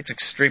thankful, it's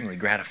extremely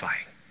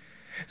gratifying.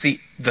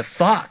 See, the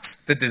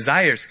thoughts, the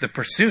desires, the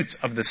pursuits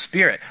of the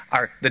Spirit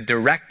are the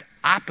direct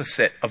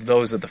opposite of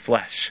those of the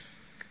flesh.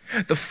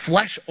 The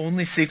flesh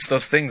only seeks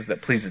those things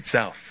that please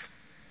itself,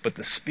 but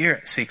the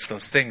Spirit seeks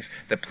those things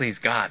that please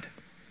God.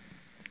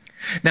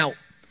 Now,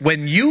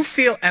 when you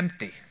feel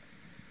empty,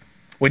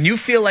 when you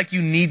feel like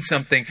you need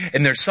something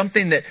and there's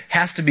something that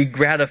has to be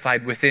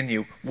gratified within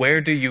you,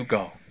 where do you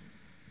go?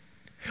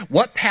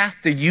 What path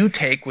do you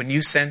take when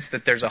you sense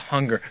that there's a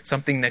hunger,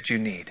 something that you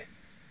need?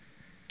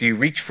 Do you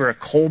reach for a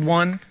cold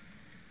one?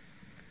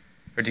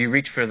 Or do you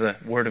reach for the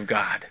Word of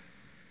God?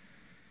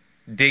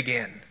 Dig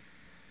in.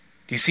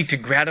 Do you seek to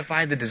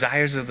gratify the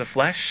desires of the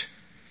flesh?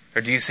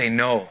 Or do you say,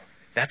 no,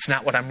 that's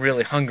not what I'm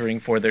really hungering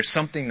for. There's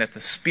something that the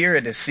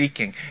Spirit is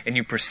seeking, and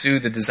you pursue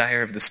the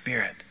desire of the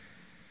Spirit.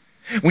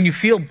 When you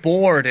feel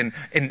bored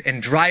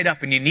and dried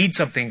up and you need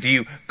something, do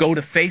you go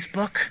to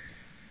Facebook?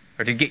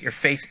 Or do you get your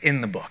face in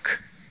the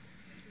book?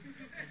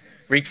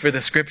 Reach for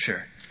the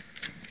Scripture.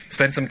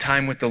 Spend some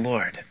time with the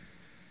Lord.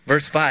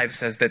 Verse 5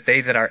 says that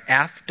they that are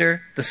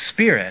after the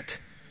Spirit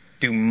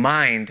do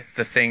mind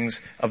the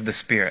things of the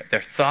Spirit. Their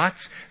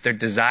thoughts, their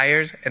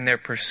desires, and their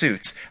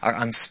pursuits are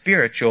on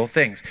spiritual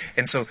things.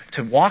 And so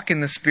to walk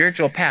in the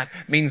spiritual path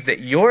means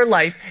that your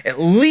life, at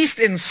least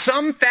in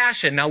some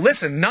fashion, now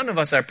listen, none of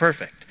us are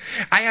perfect.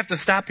 I have to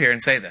stop here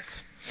and say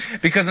this.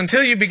 Because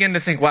until you begin to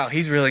think, wow,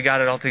 he's really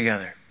got it all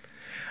together.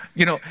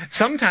 You know,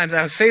 sometimes,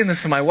 I was saying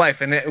this to my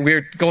wife, and we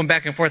were going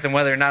back and forth on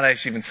whether or not I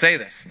should even say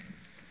this.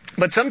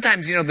 But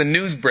sometimes, you know, the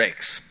news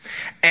breaks,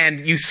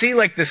 and you see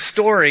like this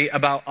story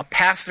about a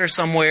pastor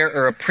somewhere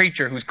or a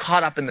preacher who's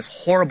caught up in this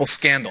horrible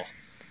scandal.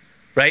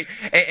 Right?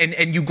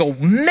 And you go,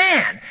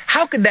 man,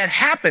 how could that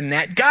happen?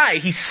 That guy,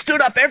 he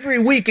stood up every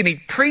week and he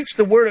preached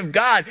the Word of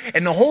God,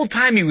 and the whole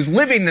time he was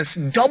living this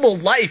double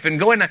life and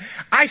going on.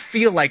 I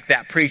feel like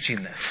that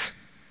preaching this.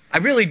 I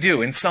really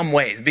do in some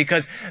ways,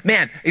 because,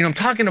 man, you know, I'm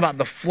talking about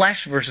the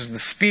flesh versus the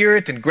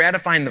spirit and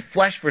gratifying the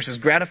flesh versus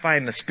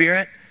gratifying the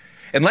spirit.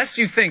 Unless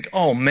you think,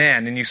 oh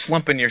man, and you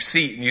slump in your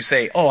seat and you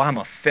say, oh, I'm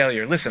a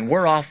failure. Listen,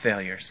 we're all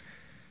failures.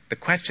 The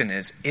question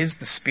is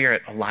the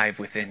Spirit alive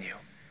within you?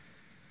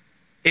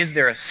 Is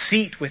there a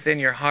seat within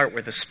your heart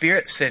where the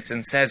Spirit sits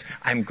and says,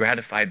 I'm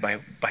gratified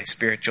by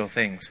spiritual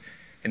things?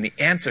 And the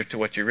answer to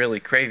what you're really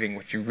craving,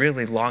 what you're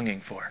really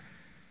longing for,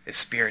 is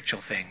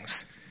spiritual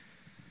things.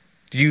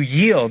 Do you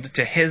yield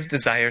to His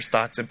desires,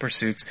 thoughts, and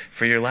pursuits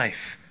for your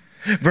life?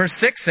 Verse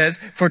 6 says,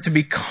 for to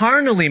be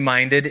carnally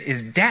minded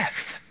is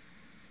death.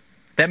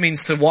 That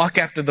means to walk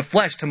after the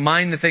flesh, to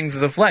mind the things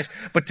of the flesh.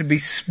 But to be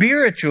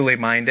spiritually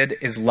minded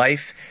is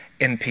life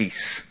and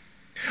peace.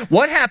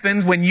 What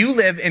happens when you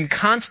live in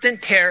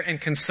constant care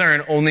and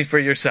concern only for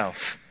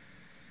yourself?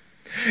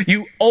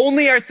 You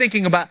only are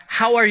thinking about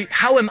how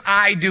am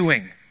I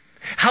doing?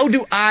 How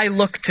do I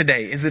look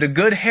today? Is it a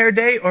good hair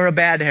day or a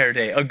bad hair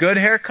day? A good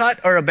haircut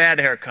or a bad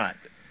haircut?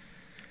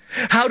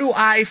 How do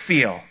I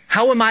feel?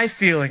 How am I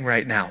feeling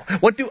right now?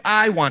 What do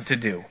I want to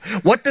do?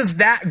 What does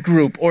that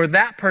group or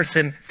that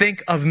person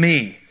think of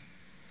me?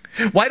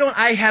 Why don't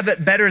I have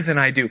it better than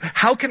I do?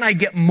 How can I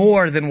get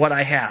more than what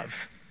I have?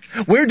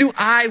 Where do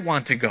I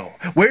want to go?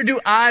 Where do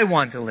I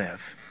want to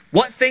live?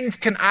 What things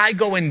can I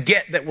go and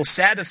get that will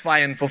satisfy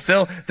and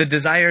fulfill the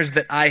desires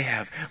that I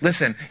have?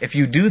 Listen, if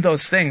you do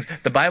those things,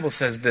 the Bible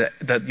says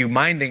that you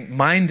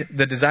mind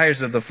the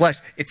desires of the flesh,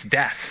 it's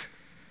death.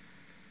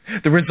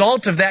 The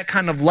result of that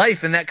kind of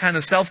life and that kind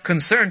of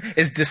self-concern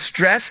is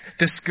distress,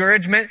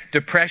 discouragement,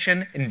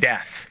 depression, and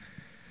death.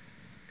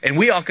 And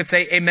we all could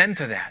say amen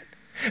to that.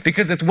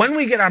 Because it's when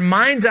we get our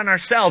minds on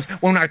ourselves,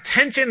 when our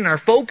attention and our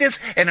focus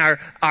and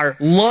our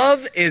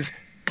love is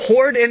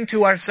poured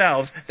into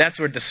ourselves, that's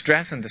where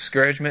distress and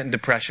discouragement and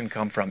depression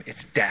come from.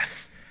 It's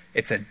death.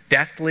 It's a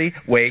deathly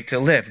way to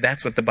live.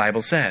 That's what the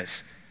Bible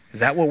says. Is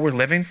that what we're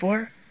living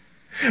for?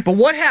 But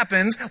what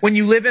happens when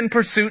you live in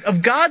pursuit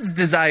of God's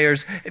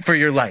desires for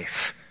your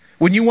life?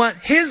 When you want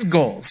His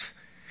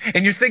goals?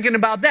 And you're thinking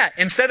about that.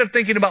 Instead of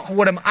thinking about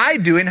what am I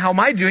doing, how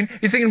am I doing,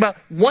 you're thinking about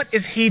what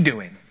is He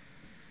doing?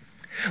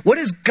 What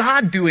is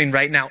God doing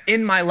right now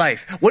in my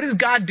life? What is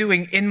God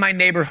doing in my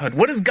neighborhood?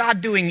 What is God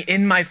doing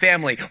in my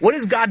family? What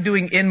is God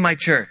doing in my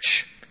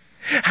church?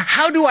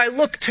 How do I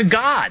look to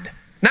God?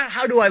 Not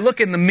how do I look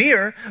in the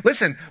mirror.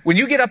 Listen, when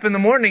you get up in the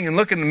morning and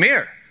look in the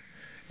mirror,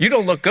 you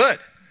don't look good.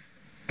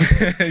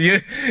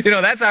 you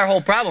know, that's our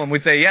whole problem. We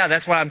say, yeah,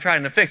 that's what I'm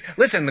trying to fix.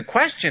 Listen, the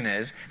question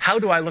is, how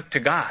do I look to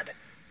God?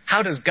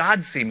 How does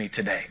God see me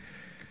today?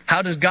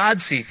 How does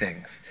God see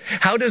things?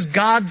 How does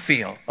God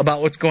feel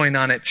about what's going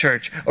on at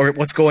church, or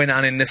what's going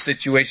on in this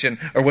situation,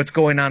 or what's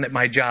going on at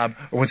my job,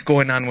 or what's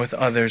going on with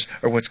others,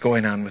 or what's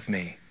going on with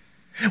me?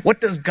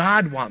 What does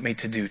God want me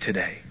to do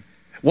today?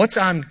 What's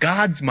on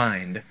God's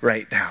mind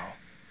right now?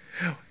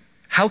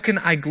 How can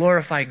I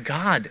glorify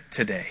God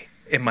today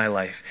in my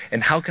life?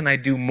 And how can I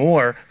do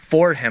more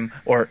for Him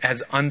or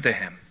as unto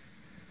Him?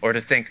 Or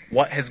to think,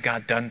 what has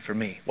God done for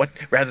me?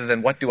 Rather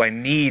than what do I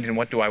need and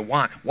what do I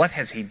want? What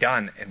has He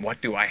done and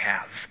what do I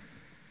have?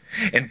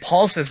 And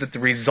Paul says that the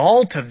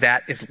result of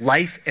that is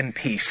life and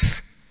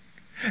peace.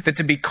 That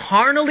to be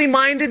carnally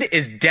minded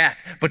is death,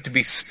 but to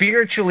be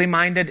spiritually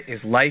minded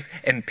is life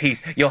and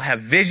peace. You'll have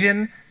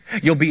vision,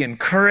 you'll be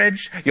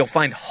encouraged, you'll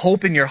find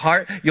hope in your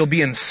heart, you'll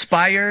be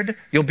inspired,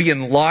 you'll be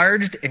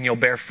enlarged, and you'll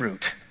bear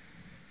fruit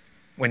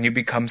when you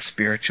become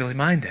spiritually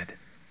minded.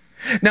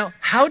 Now,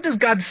 how does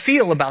God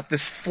feel about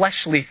this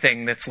fleshly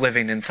thing that's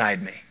living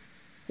inside me?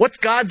 What's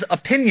God's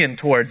opinion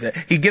towards it?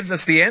 He gives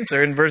us the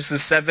answer in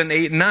verses 7,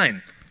 8, and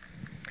 9.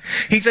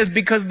 He says,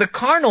 because the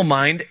carnal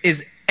mind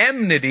is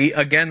enmity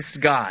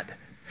against God.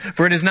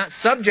 For it is not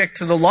subject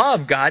to the law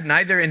of God,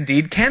 neither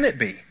indeed can it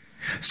be.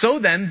 So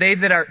then, they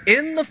that are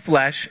in the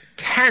flesh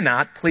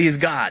cannot please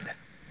God.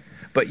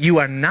 But you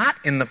are not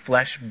in the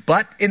flesh,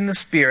 but in the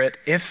Spirit,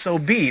 if so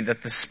be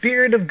that the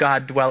Spirit of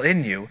God dwell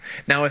in you.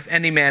 Now if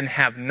any man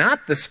have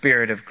not the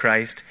Spirit of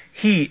Christ,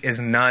 he is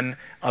none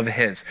of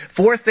His.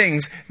 4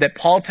 things that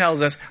Paul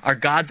tells us are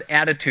God's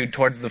attitude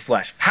towards the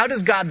flesh. How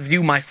does God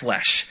view my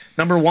flesh?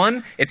 Number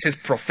 1, it's His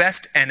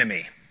professed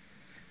enemy.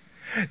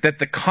 That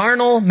the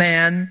carnal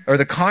man, or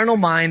the carnal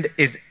mind,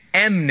 is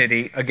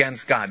enmity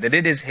against God. That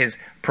it is His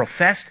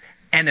professed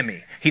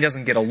enemy. He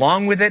doesn't get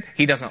along with it.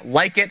 He doesn't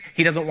like it.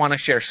 He doesn't want to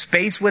share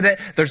space with it.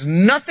 There's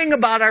nothing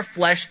about our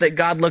flesh that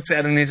God looks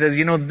at and He says,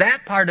 you know,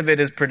 that part of it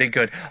is pretty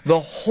good. The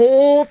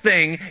whole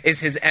thing is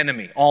His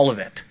enemy. All of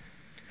it.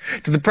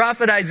 To the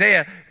prophet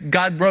Isaiah,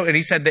 God wrote, and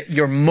he said that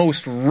your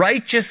most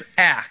righteous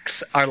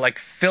acts are like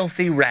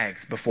filthy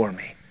rags before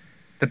me.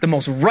 That the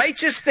most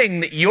righteous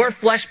thing that your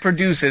flesh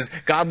produces,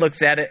 God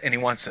looks at it and he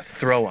wants to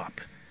throw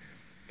up.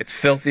 It's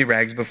filthy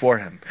rags before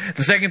him.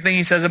 The second thing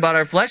he says about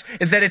our flesh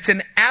is that it's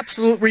an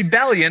absolute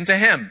rebellion to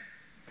him.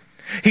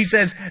 He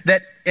says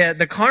that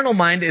the carnal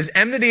mind is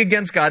enmity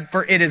against God,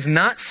 for it is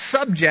not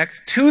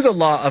subject to the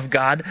law of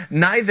God,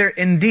 neither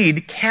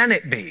indeed can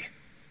it be.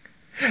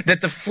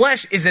 That the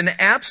flesh is an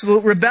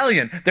absolute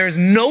rebellion. There is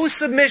no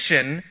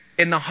submission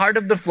in the heart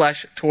of the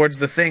flesh towards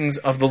the things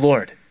of the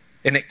Lord.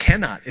 And it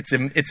cannot. It's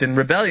in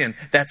rebellion.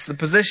 That's the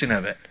position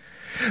of it.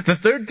 The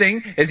third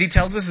thing, as he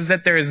tells us, is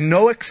that there is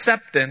no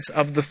acceptance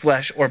of the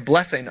flesh or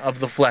blessing of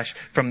the flesh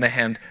from the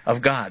hand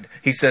of God.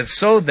 He says,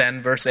 so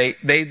then, verse 8,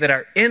 they that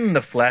are in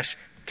the flesh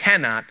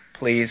cannot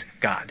please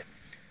God.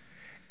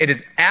 It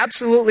is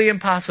absolutely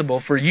impossible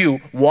for you,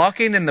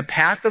 walking in the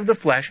path of the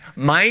flesh,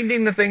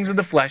 minding the things of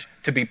the flesh,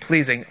 to be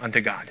pleasing unto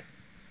God.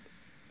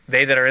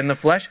 They that are in the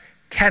flesh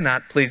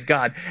cannot please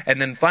God. And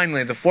then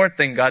finally, the fourth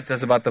thing God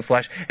says about the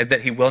flesh is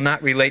that he will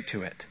not relate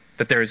to it.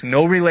 That there is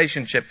no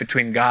relationship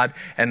between God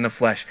and the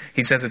flesh.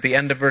 He says at the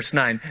end of verse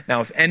 9,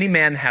 now if any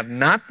man have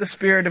not the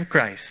Spirit of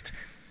Christ,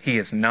 he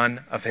is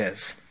none of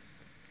his.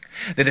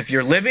 That if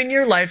you're living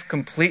your life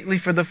completely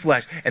for the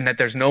flesh, and that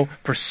there's no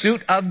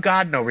pursuit of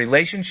God, no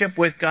relationship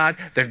with God,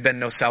 there's been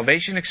no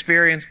salvation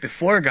experience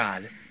before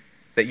God,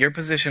 that your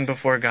position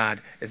before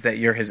God is that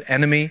you're his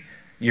enemy,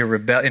 you're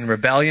in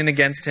rebellion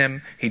against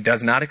him, he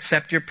does not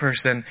accept your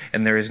person,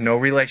 and there is no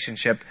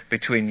relationship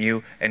between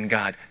you and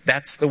God.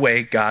 That's the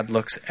way God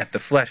looks at the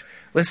flesh.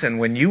 Listen,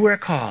 when you were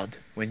called,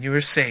 when you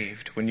were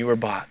saved, when you were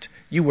bought,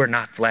 you were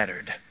not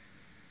flattered.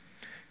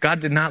 God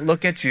did not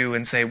look at you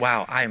and say,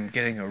 wow, I am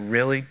getting a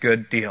really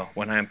good deal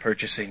when I am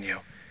purchasing you.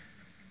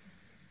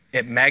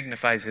 It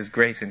magnifies his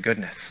grace and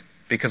goodness.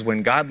 Because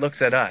when God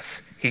looks at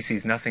us, he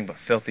sees nothing but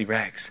filthy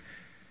rags.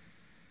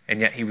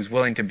 And yet he was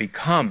willing to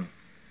become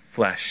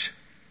flesh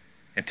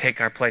and take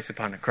our place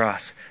upon the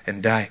cross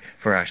and die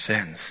for our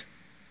sins.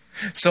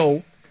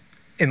 So,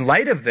 in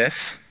light of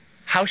this,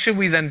 how should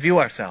we then view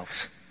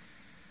ourselves?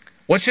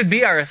 What should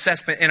be our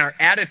assessment and our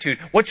attitude?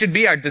 What should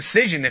be our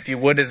decision, if you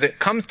would, as it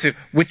comes to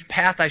which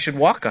path I should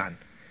walk on?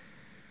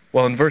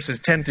 Well, in verses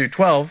 10 through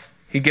 12,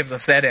 he gives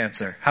us that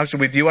answer. How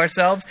should we view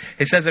ourselves?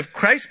 He says, if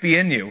Christ be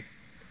in you,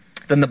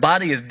 then the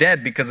body is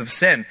dead because of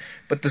sin,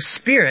 but the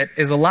spirit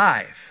is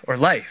alive, or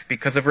life,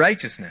 because of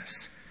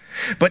righteousness.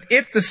 But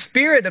if the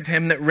spirit of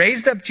him that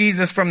raised up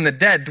Jesus from the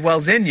dead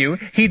dwells in you,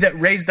 he that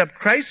raised up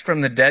Christ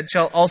from the dead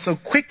shall also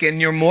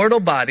quicken your mortal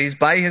bodies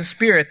by his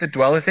spirit that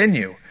dwelleth in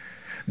you.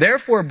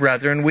 Therefore,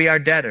 brethren, we are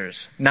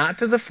debtors, not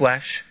to the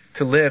flesh,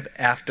 to live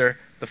after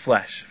the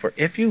flesh. For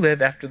if you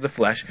live after the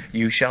flesh,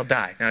 you shall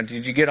die. Now,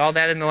 did you get all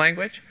that in the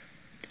language?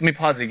 Let me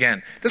pause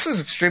again. This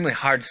was extremely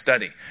hard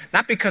study.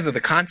 Not because of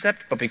the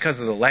concept, but because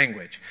of the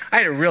language. I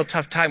had a real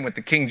tough time with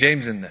the King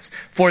James in this.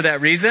 For that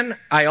reason,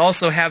 I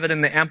also have it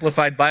in the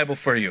Amplified Bible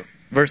for you.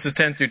 Verses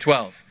 10 through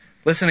 12.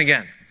 Listen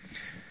again.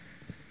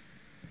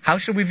 How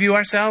should we view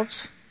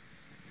ourselves?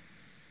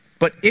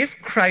 But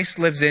if Christ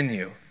lives in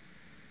you,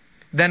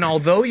 then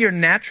although your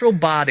natural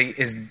body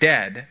is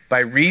dead by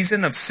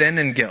reason of sin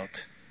and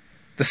guilt,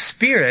 the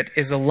spirit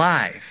is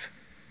alive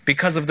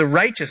because of the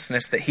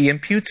righteousness that he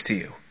imputes to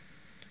you.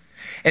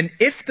 And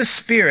if the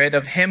spirit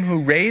of him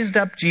who raised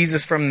up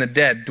Jesus from the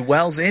dead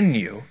dwells in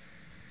you,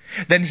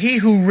 then he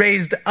who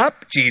raised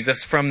up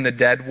Jesus from the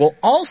dead will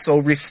also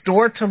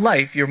restore to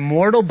life your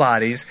mortal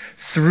bodies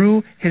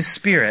through his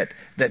spirit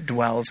that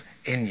dwells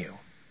in you.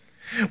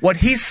 What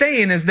he's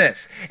saying is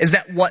this, is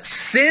that what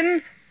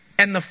sin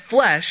and the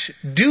flesh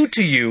do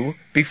to you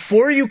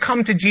before you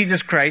come to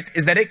Jesus Christ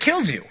is that it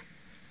kills you.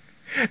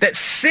 That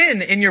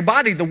sin in your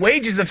body, the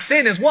wages of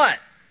sin is what?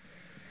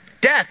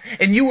 Death.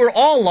 And you were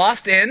all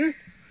lost in,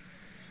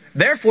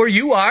 therefore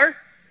you are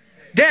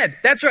dead.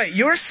 That's right.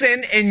 Your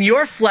sin and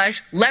your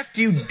flesh left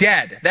you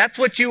dead. That's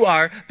what you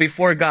are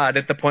before God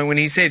at the point when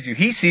he saves you.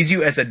 He sees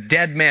you as a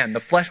dead man.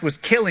 The flesh was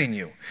killing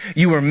you.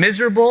 You were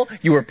miserable.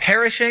 You were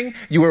perishing.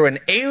 You were an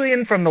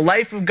alien from the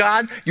life of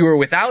God. You were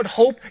without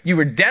hope. You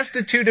were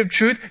destitute of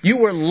truth. You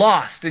were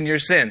lost in your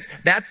sins.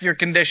 That's your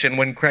condition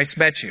when Christ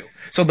met you.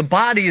 So the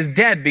body is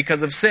dead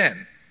because of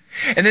sin.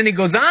 And then he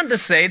goes on to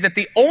say that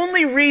the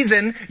only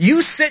reason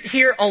you sit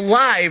here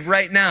alive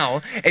right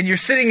now and you're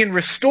sitting in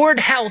restored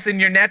health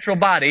in your natural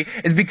body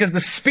is because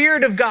the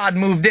Spirit of God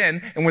moved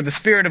in, and where the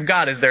Spirit of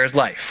God is, there is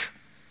life.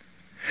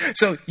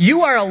 So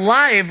you are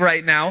alive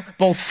right now,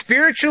 both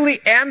spiritually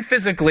and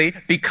physically,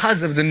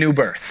 because of the new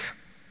birth.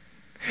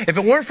 If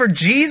it weren't for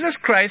Jesus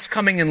Christ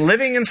coming and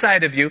living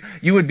inside of you,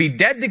 you would be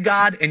dead to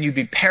God and you'd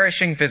be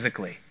perishing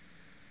physically.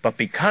 But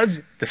because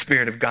the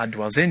Spirit of God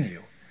dwells in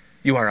you,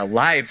 you are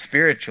alive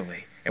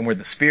spiritually, and where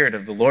the Spirit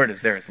of the Lord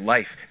is, there is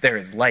life, there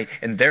is light,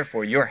 and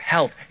therefore your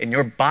health and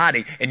your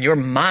body and your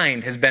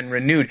mind has been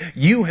renewed.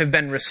 You have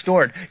been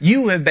restored.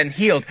 You have been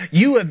healed.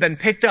 You have been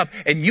picked up,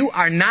 and you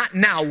are not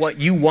now what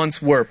you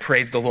once were,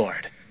 praise the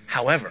Lord.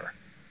 However,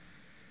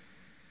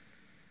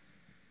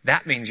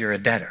 that means you're a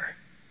debtor.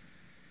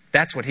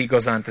 That's what he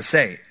goes on to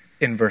say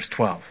in verse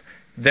 12.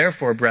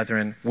 Therefore,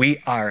 brethren,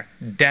 we are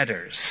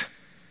debtors,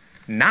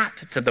 not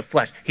to the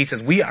flesh. He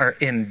says we are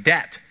in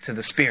debt to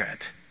the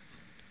Spirit.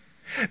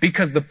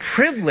 Because the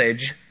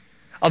privilege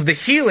of the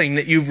healing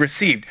that you've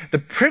received, the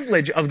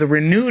privilege of the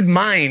renewed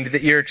mind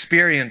that you're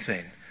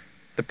experiencing,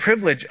 the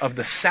privilege of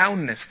the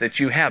soundness that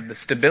you have, the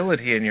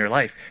stability in your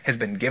life, has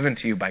been given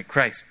to you by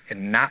Christ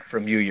and not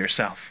from you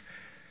yourself.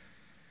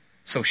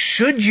 So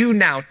should you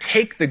now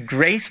take the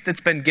grace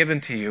that's been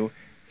given to you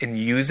and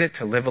use it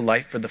to live a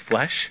life for the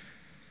flesh?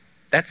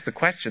 That's the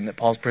question that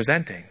Paul's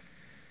presenting.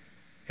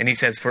 And he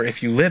says, for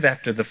if you live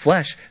after the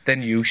flesh,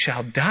 then you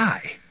shall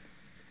die.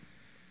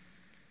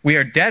 We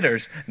are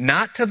debtors,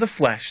 not to the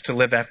flesh, to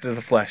live after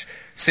the flesh.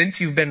 Since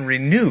you've been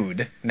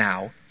renewed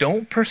now,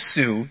 don't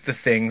pursue the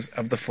things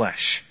of the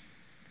flesh.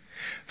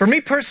 For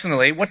me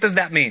personally, what does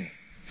that mean?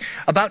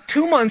 About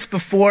 2 months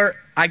before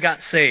I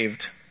got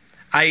saved,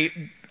 I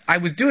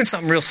was doing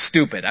something real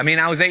stupid. I mean,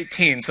 I was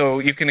 18, so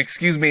you can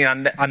excuse me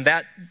on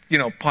that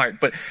part.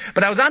 But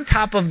I was on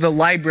top of the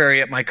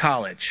library at my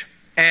college.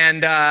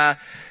 And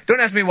don't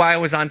ask me why I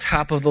was on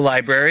top of the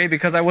library,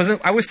 because I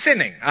was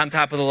sinning on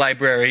top of the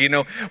library.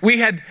 We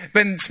had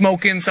been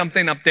smoking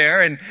something up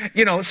there, and,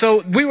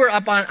 so we were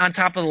up on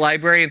top of the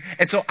library,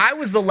 and so I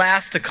was the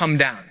last to come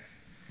down.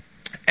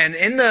 And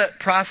in the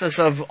process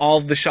of all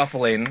of the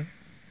shuffling,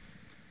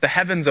 the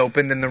heavens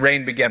opened and the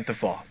rain began to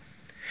fall.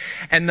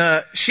 And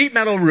the sheet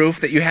metal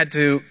roof that you had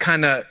to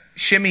kind of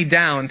shimmy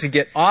down to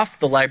get off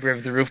the library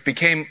of the roof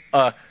became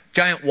a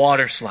giant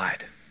water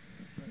slide.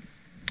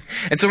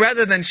 And so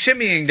rather than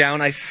shimmying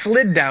down, I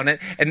slid down it,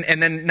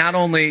 and then not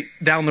only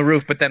down the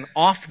roof, but then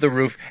off the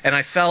roof, and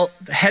I fell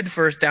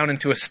headfirst down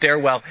into a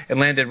stairwell and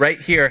landed right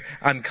here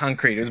on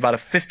concrete. It was about a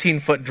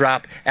 15-foot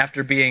drop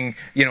after being,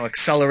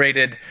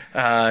 accelerated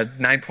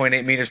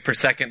 9.8 meters per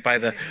second by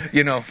the,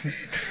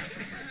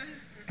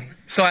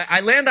 So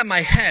I land on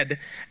my head,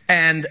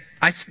 and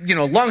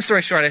long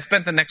story short, I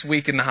spent the next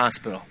week in the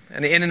hospital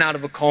and in and out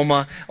of a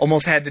coma,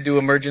 almost had to do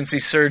emergency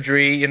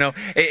surgery, and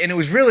it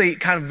was really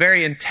kind of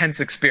very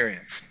intense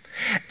experience.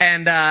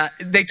 And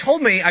they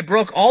told me I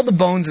broke all the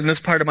bones in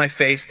this part of my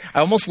face. I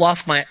almost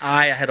lost my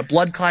eye. I had a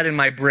blood clot in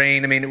my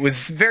brain. I mean, it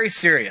was very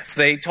serious.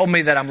 They told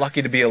me that I'm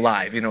lucky to be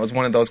alive. It was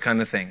one of those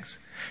kind of things.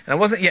 And I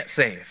wasn't yet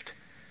saved.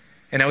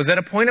 And I was at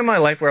a point in my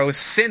life where I was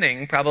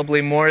sinning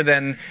probably more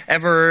than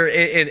ever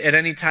at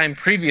any time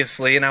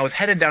previously, and I was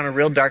headed down a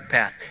real dark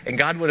path. And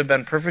God would have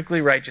been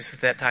perfectly righteous at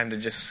that time to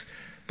just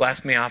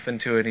blast me off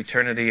into an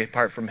eternity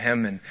apart from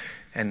Him,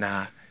 and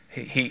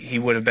He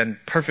would have been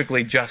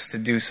perfectly just to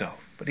do so.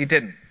 But He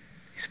didn't.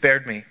 He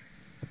spared me.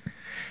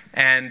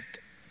 And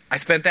I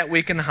spent that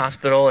week in the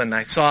hospital, and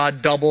I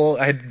had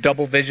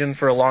double vision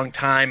for a long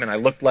time, and I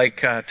looked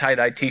like a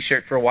tie-dye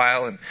t-shirt for a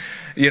while, and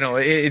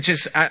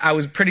I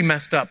was pretty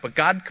messed up. But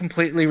God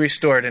completely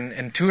restored,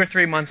 and 2 or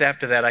 3 months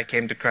after that, I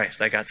came to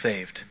Christ. I got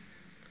saved.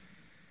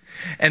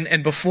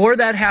 And before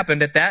that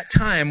happened, at that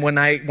time when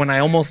I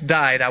almost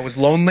died, I was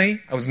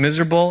lonely, I was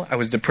miserable, I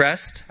was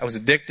depressed, I was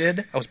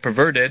addicted, I was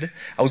perverted,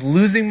 I was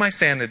losing my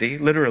sanity,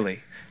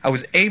 literally. I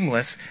was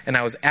aimless, and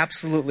I was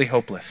absolutely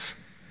hopeless.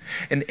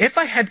 And if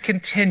I had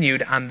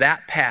continued on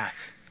that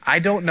path, I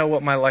don't know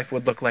what my life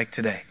would look like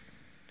today.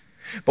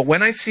 But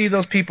when I see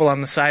those people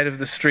on the side of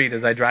the street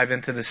as I drive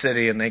into the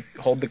city, and they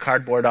hold the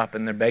cardboard up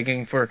and they're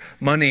begging for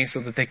money so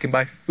that they can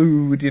buy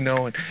food, and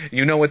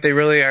what they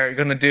really are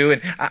going to do,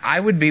 and I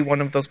would be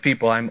one of those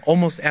people. I'm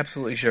almost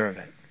absolutely sure of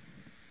it.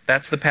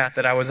 That's the path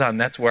that I was on.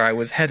 That's where I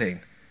was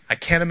heading. I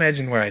can't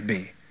imagine where I'd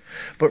be.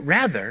 But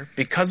rather,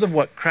 because of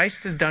what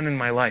Christ has done in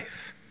my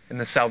life, and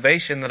the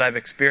salvation that I've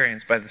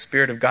experienced by the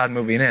Spirit of God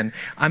moving in,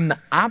 I'm the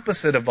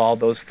opposite of all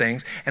those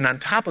things, and on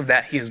top of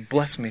that, He has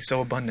blessed me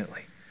so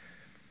abundantly.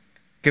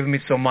 Given me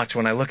so much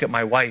when I look at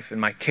my wife and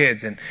my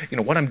kids and,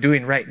 what I'm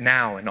doing right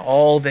now and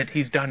all that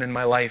He's done in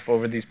my life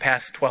over these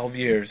past 12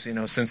 years,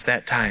 since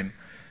that time.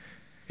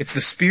 It's the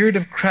Spirit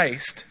of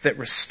Christ that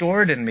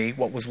restored in me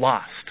what was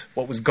lost,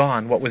 what was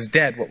gone, what was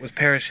dead, what was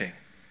perishing.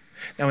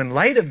 Now, in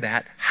light of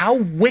that, how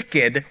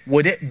wicked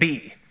would it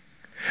be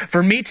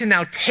for me to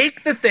now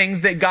take the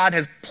things that God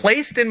has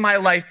placed in my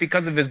life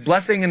because of His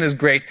blessing and His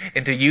grace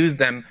and to use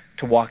them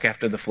to walk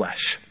after the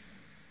flesh?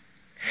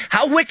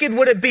 How wicked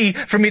would it be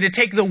for me to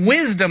take the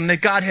wisdom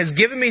that God has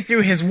given me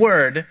through His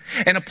Word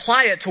and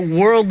apply it to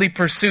worldly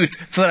pursuits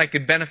so that I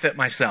could benefit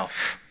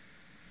myself?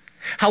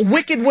 How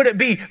wicked would it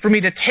be for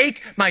me to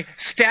take my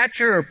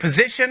stature or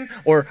position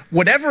or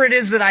whatever it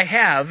is that I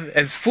have,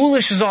 as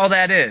foolish as all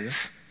that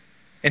is,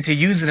 and to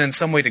use it in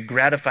some way to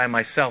gratify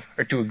myself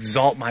or to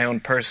exalt my own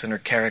person or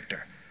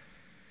character?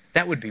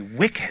 That would be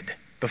wicked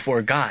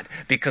before God,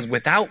 because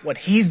without what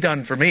He's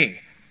done for me,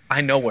 I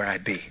know where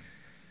I'd be.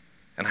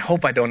 And I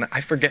hope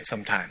I forget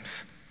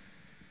sometimes.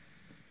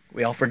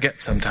 We all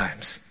forget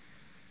sometimes.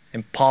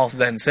 And Paul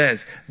then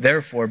says,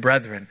 therefore,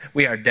 brethren,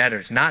 we are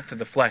debtors, not to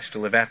the flesh, to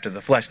live after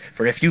the flesh.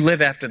 For if you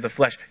live after the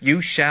flesh,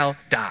 you shall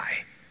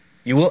die.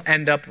 You will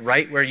end up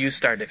right where you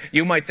started.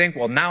 You might think,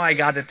 well, now I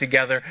got it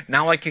together.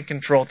 Now I can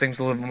control things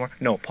a little bit more.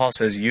 No, Paul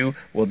says you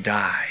will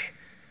die.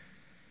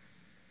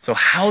 So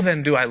how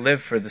then do I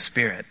live for the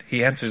Spirit?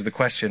 He answers the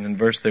question in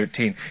verse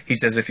 13. He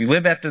says, if you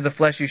live after the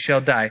flesh, you shall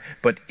die.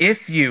 But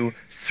if you,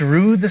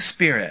 through the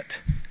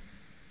Spirit,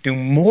 do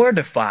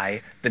mortify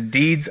the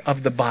deeds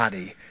of the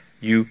body,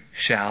 you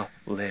shall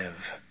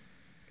live.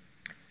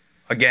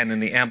 Again, in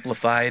the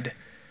Amplified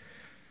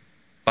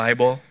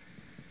Bible,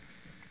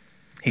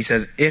 he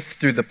says, if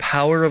through the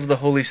power of the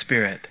Holy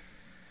Spirit,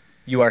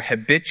 you are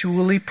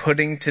habitually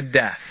putting to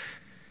death,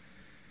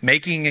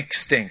 making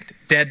extinct,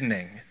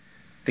 deadening,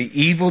 the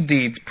evil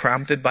deeds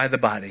prompted by the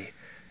body,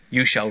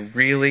 you shall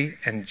really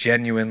and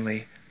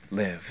genuinely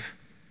live.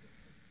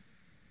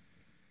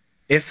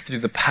 If through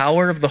the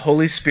power of the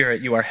Holy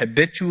Spirit you are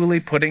habitually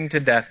putting to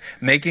death,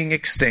 making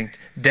extinct,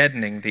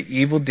 deadening the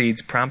evil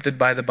deeds prompted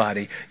by the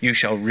body, you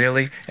shall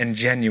really and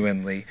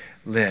genuinely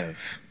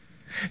live.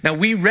 Now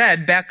we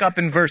read back up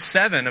in verse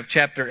 7 of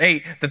chapter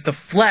 8 that the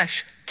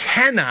flesh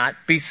cannot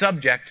be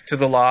subject to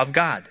the law of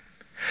God.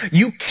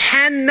 You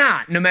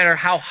cannot, no matter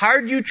how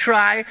hard you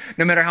try,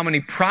 no matter how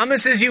many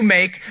promises you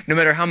make, no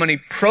matter how many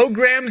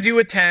programs you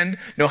attend,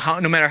 no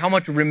matter how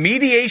much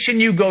remediation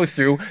you go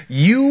through,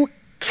 you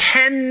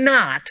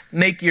cannot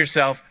make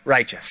yourself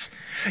righteous.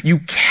 You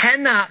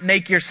cannot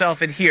make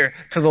yourself adhere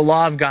to the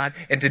law of God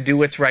and to do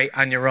what's right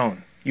on your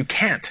own. You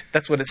can't.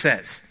 That's what it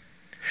says.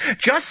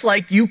 Just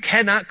like you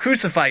cannot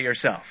crucify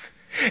yourself.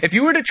 If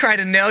you were to try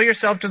to nail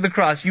yourself to the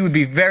cross, you would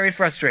be very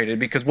frustrated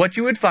because what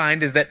you would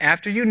find is that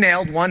after you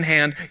nailed one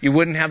hand, you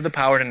wouldn't have the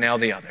power to nail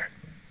the other.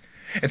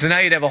 And so now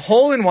you'd have a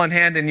hole in one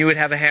hand and you would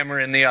have a hammer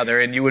in the other,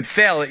 and you would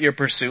fail at your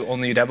pursuit,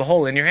 only you'd have a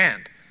hole in your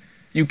hand.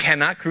 You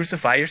cannot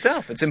crucify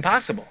yourself. It's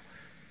impossible.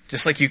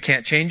 Just like you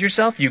can't change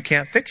yourself, you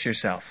can't fix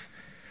yourself.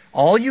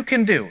 All you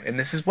can do, and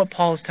this is what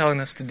Paul is telling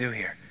us to do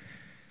here,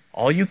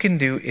 all you can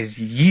do is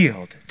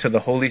yield to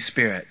the Holy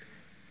Spirit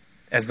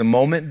as the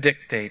moment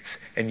dictates,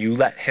 and you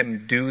let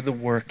Him do the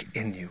work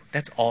in you.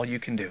 That's all you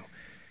can do.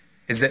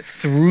 Is that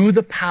through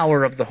the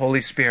power of the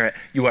Holy Spirit,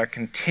 you are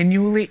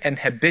continually and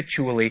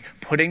habitually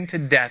putting to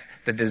death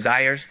the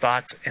desires,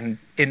 thoughts, and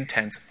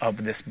intents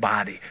of this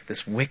body,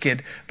 this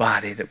wicked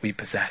body that we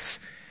possess.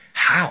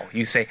 How?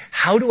 You say,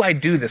 how do I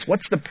do this?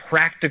 What's the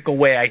practical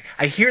way?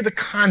 I hear the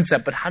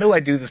concept, but how do I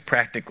do this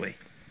practically?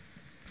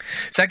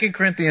 2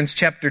 Corinthians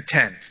chapter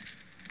 10.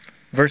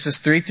 Verses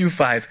 3 through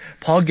 5,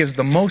 Paul gives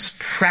the most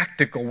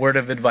practical word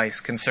of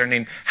advice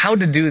concerning how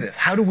to do this.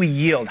 How do we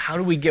yield? How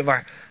do we give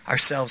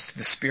ourselves to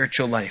the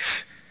spiritual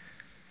life?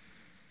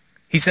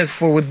 He says,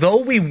 for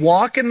though we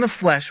walk in the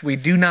flesh, we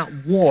do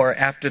not war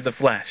after the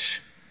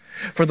flesh.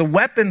 For the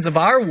weapons of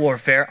our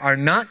warfare are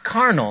not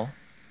carnal,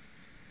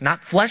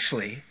 not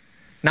fleshly,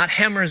 not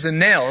hammers and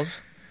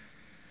nails,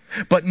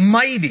 but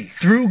mighty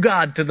through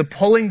God to the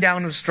pulling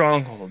down of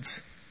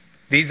strongholds.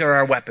 These are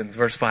our weapons,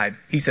 verse 5.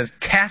 He says,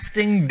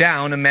 casting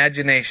down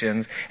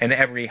imaginations and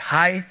every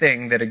high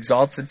thing that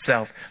exalts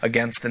itself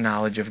against the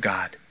knowledge of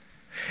God,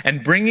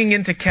 and bringing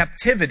into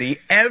captivity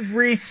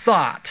every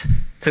thought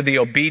to the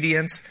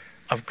obedience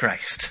of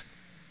Christ.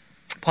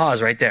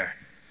 Pause right there.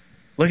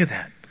 Look at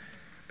that.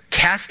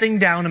 Casting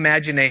down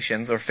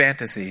imaginations or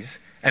fantasies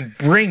and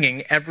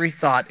bringing every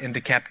thought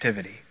into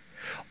captivity.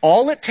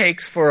 All it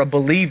takes for a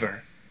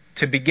believer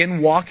to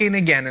begin walking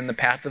again in the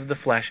path of the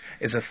flesh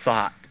is a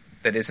thought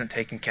that isn't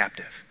taken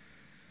captive,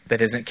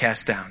 that isn't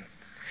cast down.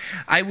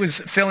 I was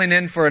filling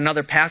in for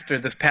another pastor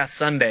this past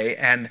Sunday,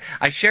 and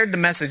I shared the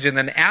message, and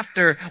then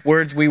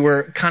afterwards we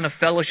were kind of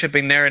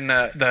fellowshipping there in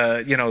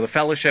the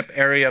fellowship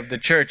area of the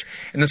church.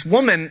 And this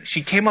woman,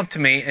 she came up to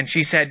me and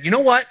she said, you know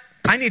what?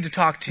 I need to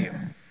talk to you.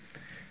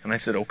 And I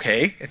said,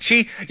 okay. And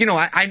she,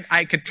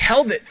 I could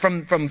tell that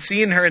from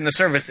seeing her in the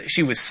service that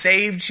she was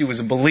saved, she was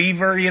a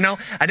believer,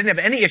 I didn't have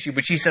any issue,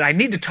 but she said, I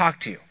need to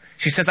talk to you.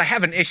 She says, I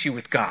have an issue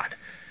with God.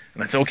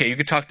 And I said, okay, you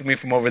can talk to me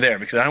from over there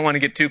because I don't want to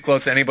get too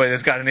close to anybody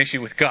that's got an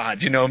issue with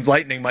God.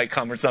 Lightning might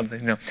come or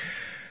something.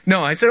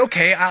 No, I said,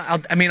 okay,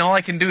 all I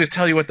can do is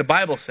tell you what the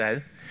Bible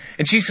said.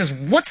 And she says,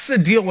 what's the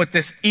deal with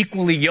this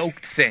equally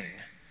yoked thing?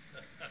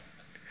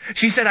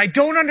 She said, I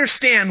don't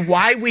understand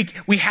why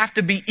we have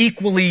to be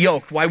equally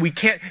yoked, why we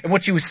can't, and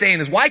what she was saying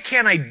is, why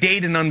can't I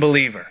date an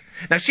unbeliever?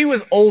 Now, she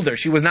was older.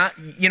 She was not,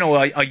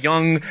 a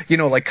young,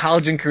 like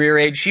college and career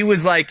age. She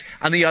was like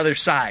on the other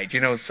side,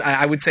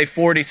 I would say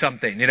 40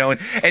 something,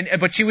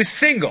 but she was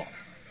single.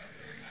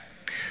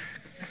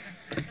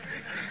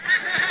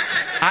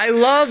 I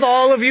love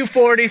all of you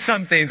 40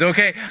 somethings,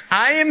 okay?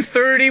 I am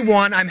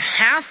 31. I'm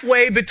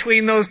halfway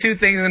between those two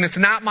things, and it's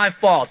not my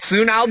fault.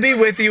 Soon I'll be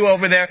with you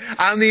over there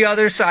on the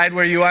other side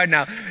where you are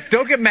now.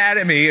 Don't get mad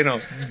at me,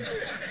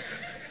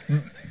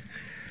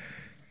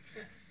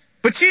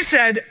 But she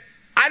said,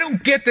 I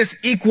don't get this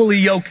equally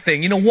yoked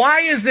thing. And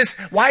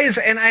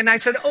I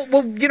said, oh,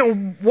 well,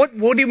 what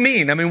do you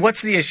mean?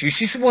 What's the issue?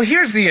 She said, well,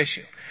 here's the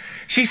issue.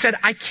 She said,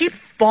 I keep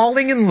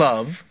falling in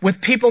love with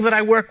people that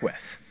I work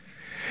with.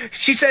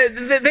 She said,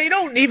 they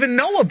don't even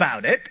know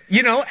about it,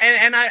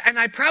 and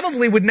I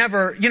probably would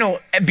never,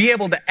 be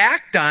able to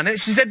act on it.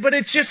 She said, but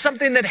it's just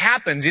something that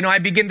happens. I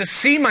begin to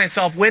see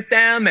myself with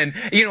them and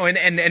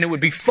it would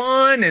be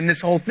fun and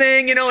this whole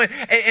thing,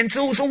 and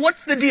so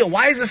what's the deal?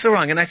 Why is this so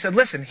wrong? And I said,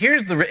 listen,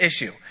 here's the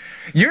issue.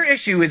 Your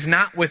issue is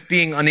not with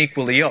being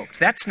unequally yoked.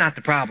 That's not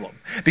the problem,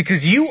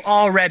 because you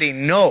already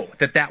know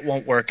that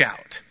won't work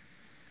out.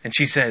 And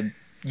she said,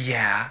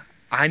 yeah,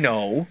 I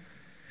know.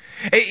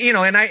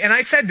 And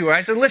I said to her,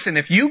 I said, listen,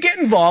 if you get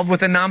involved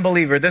with a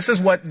non-believer, this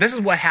is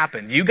what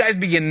happens. You guys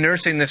begin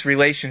nursing this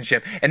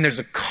relationship, and there's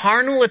a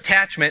carnal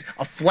attachment,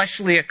 a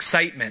fleshly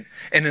excitement,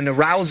 and an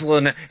arousal,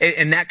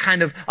 and that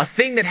kind of a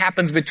thing that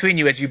happens between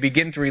you as you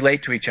begin to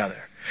relate to each other.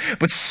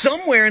 But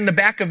somewhere in the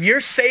back of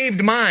your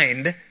saved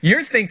mind,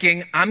 you're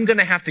thinking, I'm going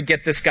to have to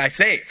get this guy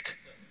saved.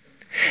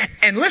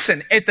 And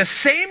listen, at the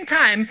same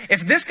time,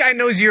 if this guy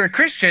knows you're a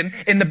Christian,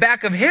 in the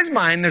back of his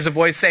mind, there's a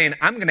voice saying,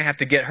 I'm going to have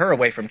to get her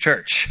away from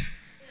church.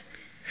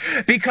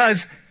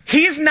 Because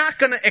he's not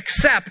going to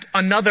accept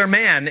another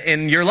man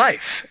in your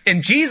life.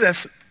 And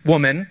Jesus,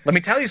 woman, let me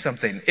tell you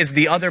something, is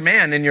the other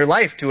man in your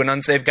life to an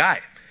unsaved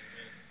guy.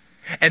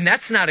 And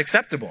that's not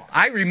acceptable.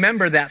 I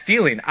remember that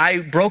feeling. I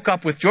broke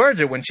up with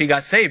Georgia when she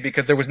got saved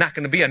because there was not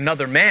going to be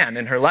another man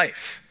in her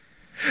life.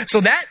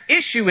 So that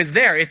issue is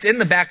there. It's in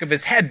the back of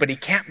his head, but he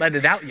can't let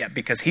it out yet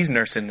because he's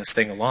nursing this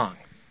thing along.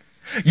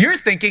 You're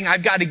thinking,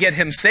 I've got to get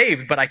him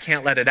saved, but I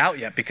can't let it out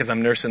yet because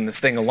I'm nursing this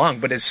thing along.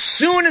 But as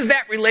soon as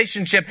that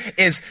relationship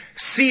is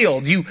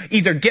sealed, you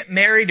either get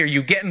married or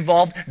you get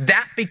involved,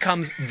 that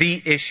becomes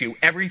the issue.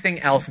 Everything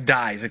else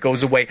dies. It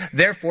goes away.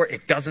 Therefore,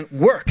 it doesn't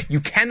work. You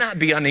cannot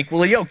be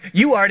unequally yoked.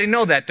 You already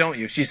know that, don't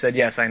you? She said,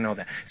 yes, I know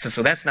that.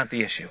 So that's not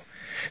the issue.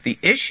 The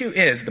issue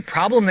is, the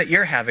problem that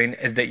you're having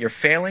is that you're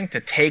failing to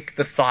take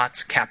the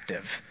thoughts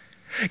captive.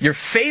 You're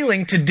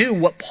failing to do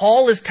what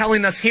Paul is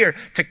telling us here,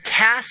 to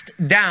cast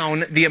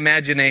down the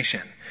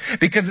imagination.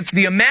 Because it's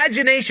the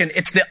imagination,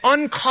 it's the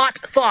uncaught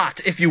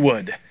thought, if you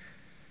would,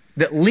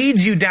 that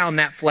leads you down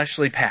that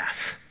fleshly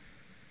path.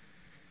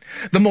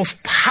 The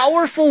most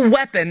powerful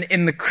weapon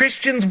in the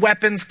Christian's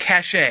weapons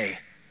cache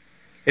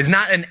is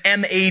not an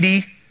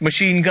M80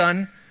 machine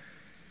gun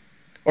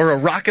or a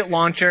rocket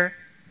launcher.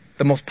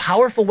 The most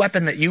powerful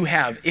weapon that you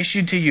have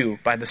issued to you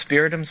by the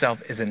Spirit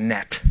Himself is a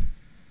net.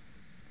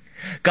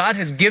 God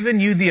has given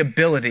you the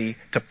ability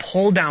to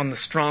pull down the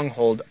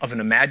stronghold of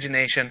an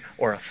imagination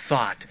or a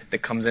thought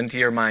that comes into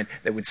your mind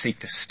that would seek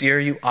to steer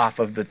you off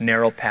of the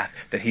narrow path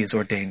that He has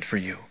ordained for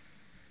you.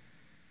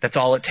 That's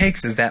all it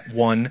takes, is that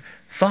one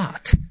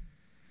thought.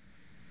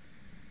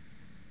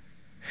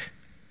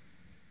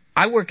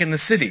 I work in the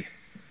city.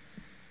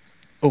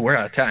 Oh, we're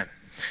out of time.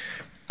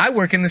 I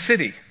work in the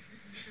city.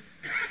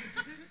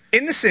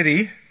 In the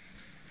city,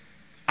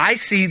 I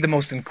see the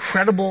most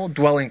incredible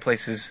dwelling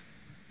places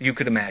you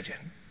could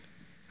imagine.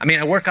 I mean,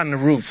 I work on the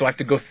roof, so I have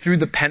to go through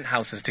the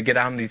penthouses to get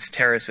on these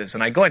terraces.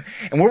 And I go in,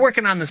 and we're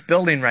working on this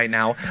building right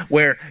now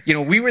where,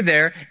 we were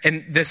there,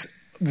 and this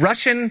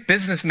Russian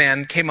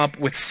businessman came up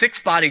with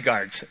 6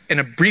 bodyguards in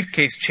a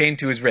briefcase chained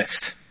to his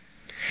wrist.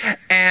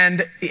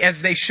 And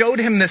as they showed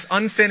him this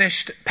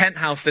unfinished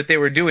penthouse that they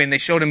were doing, they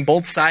showed him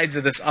both sides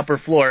of this upper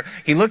floor.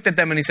 He looked at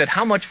them and he said,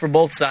 how much for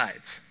both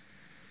sides?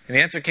 And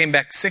the answer came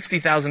back,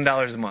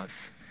 $60,000 a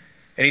month.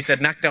 And he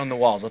said, knock down the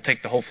walls, I'll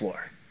take the whole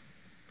floor.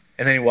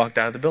 And then he walked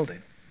out of the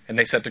building. And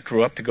they set the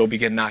crew up to go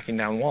begin knocking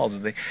down walls.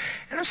 And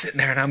I'm sitting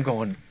there and I'm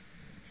going,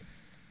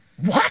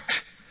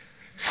 what?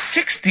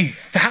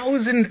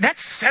 $60,000?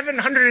 That's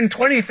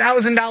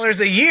 $720,000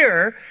 a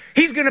year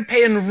he's going to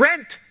pay in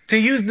rent to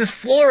use this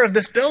floor of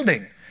this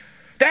building.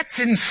 That's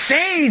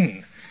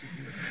insane.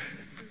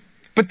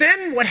 But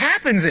then what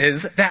happens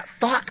is that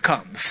thought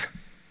comes.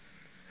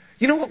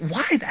 You know what?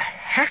 Why the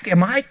heck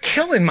am I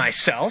killing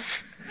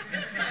myself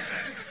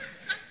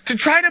to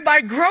try to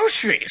buy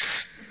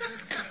groceries?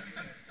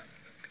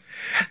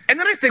 And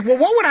then I think, well,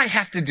 what would I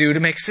have to do to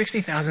make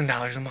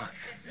 $60,000 a month?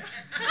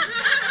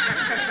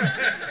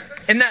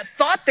 And that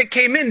thought that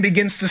came in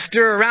begins to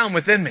stir around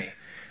within me.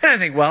 And I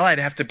think, well, I'd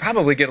have to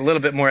probably get a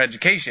little bit more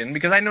education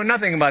because I know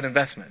nothing about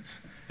investments.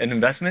 In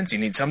investments, you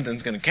need something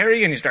that's going to carry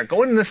you, and you start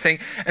going to this thing.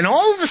 And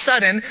all of a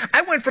sudden,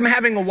 I went from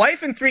having a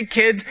wife and 3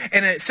 kids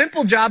and a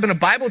simple job in a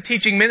Bible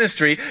teaching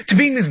ministry to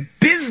being this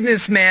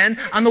businessman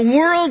on the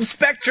world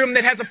spectrum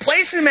that has a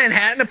place in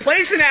Manhattan, a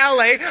place in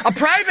LA, a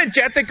private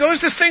jet that goes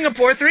to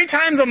Singapore 3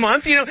 times a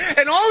month,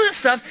 and all this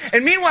stuff.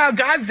 And meanwhile,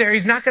 God's there.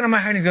 He's knocking on my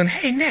heart and going,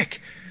 hey,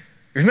 Nick,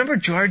 remember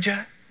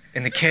Georgia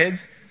and the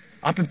kids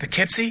up in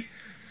Poughkeepsie?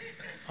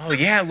 Oh,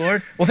 yeah,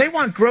 Lord. Well, they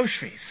want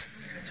groceries.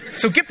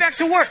 So get back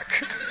to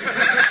work.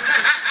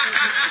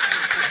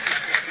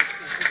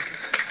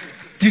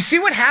 Do you see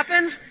what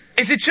happens?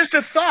 It's just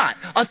a thought.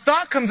 A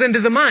thought comes into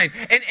the mind.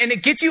 And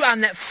it gets you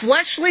on that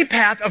fleshly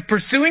path of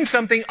pursuing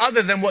something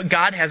other than what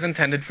God has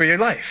intended for your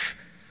life.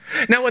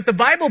 Now, what the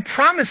Bible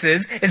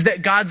promises is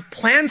that God's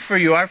plans for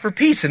you are for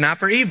peace and not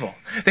for evil.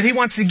 That He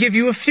wants to give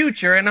you a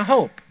future and a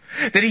hope.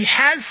 That he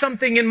has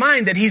something in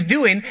mind that he's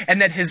doing,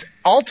 and that his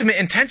ultimate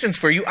intentions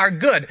for you are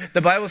good.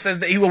 The Bible says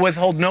that he will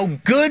withhold no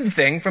good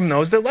thing from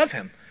those that love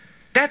him.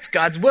 That's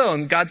God's will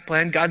and God's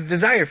plan, God's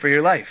desire for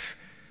your life.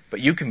 But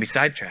you can be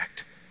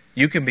sidetracked.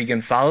 You can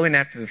begin following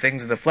after the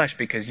things of the flesh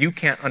because you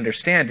can't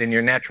understand in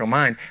your natural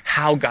mind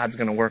how God's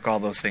going to work all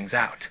those things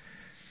out.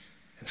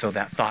 And so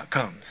that thought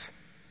comes.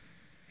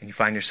 And you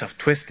find yourself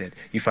twisted.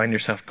 You find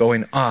yourself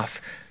going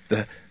off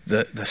the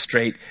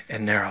straight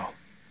and narrow.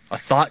 A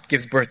thought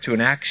gives birth to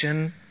an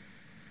action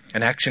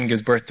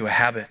gives birth to a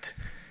habit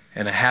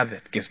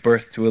gives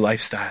birth to a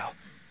lifestyle.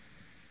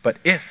 But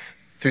if,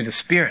 through the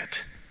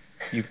Spirit,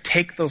 you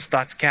take those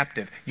thoughts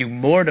captive, you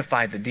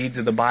mortify the deeds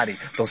of the body,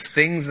 those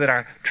things that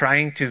are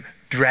trying to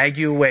drag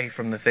you away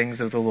from the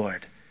things of the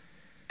Lord,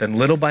 then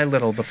little by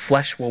little the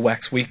flesh will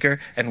wax weaker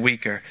and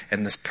weaker,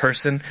 and this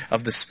person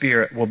of the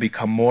Spirit will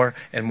become more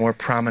and more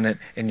prominent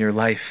in your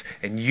life,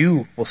 and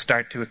you will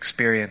start to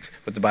experience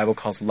what the Bible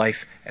calls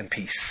life and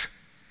peace.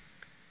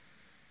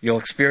 You'll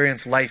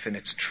experience life in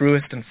its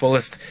truest and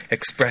fullest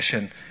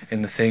expression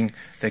in the thing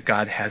that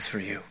God has for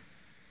you.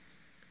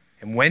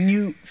 And when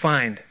you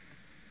find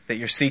that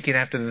you're seeking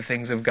after the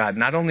things of God,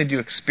 not only do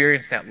you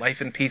experience that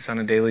life and peace on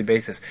a daily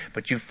basis,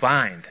 but you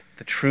find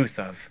the truth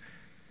of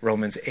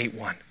Romans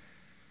 8:1,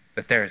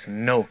 that there is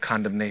no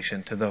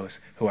condemnation to those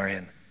who are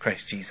in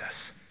Christ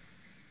Jesus,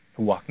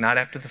 who walk not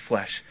after the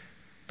flesh,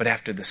 but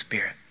after the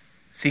Spirit,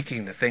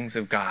 seeking the things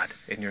of God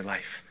in your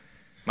life.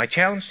 My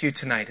challenge to you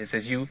tonight is,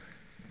 as you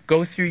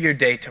go through your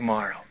day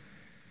tomorrow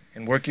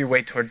and work your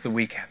way towards the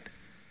weekend,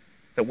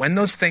 that when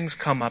those things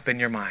come up in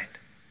your mind,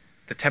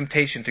 the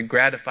temptation to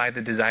gratify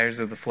the desires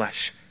of the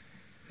flesh,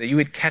 that you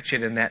would catch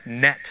it in that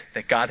net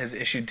that God has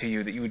issued to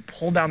you, that you would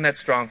pull down that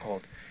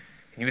stronghold,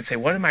 and you would say,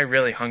 what am I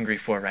really hungry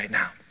for right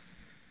now?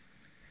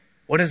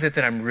 What is it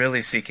that I'm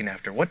really seeking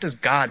after? What does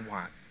God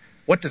want?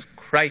 What does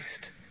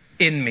Christ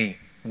in me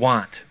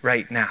want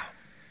right now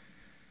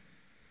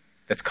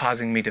that's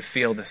causing me to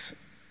feel this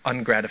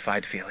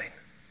ungratified feeling?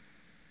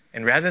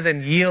 And rather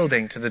than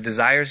yielding to the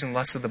desires and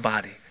lusts of the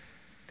body,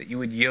 that you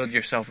would yield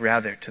yourself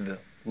rather to the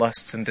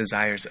lusts and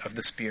desires of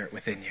the Spirit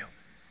within you.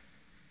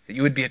 That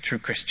you would be a true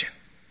Christian,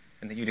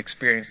 and that you'd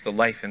experience the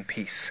life and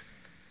peace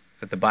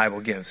that the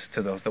Bible gives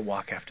to those that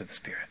walk after the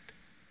Spirit.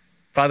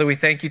 Father, we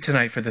thank you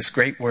tonight for this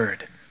great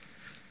word.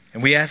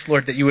 And we ask,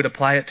 Lord, that you would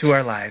apply it to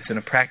our lives in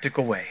a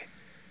practical way.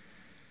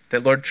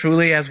 That, Lord,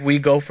 truly as we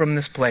go from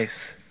this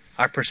place,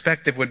 our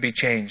perspective would be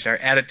changed, our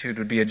attitude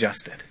would be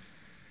adjusted.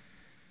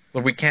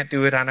 Lord, we can't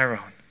do it on our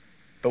own.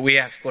 But we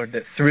ask, Lord,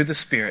 that through the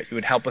Spirit you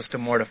would help us to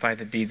mortify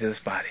the deeds of this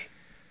body.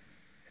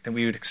 That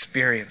we would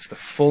experience the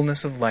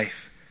fullness of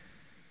life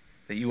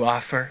that you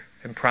offer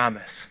and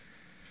promise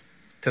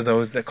to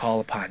those that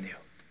call upon you.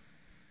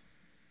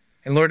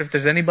 And Lord, if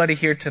there's anybody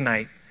here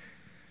tonight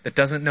that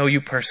doesn't know you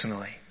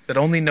personally, that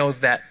only knows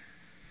that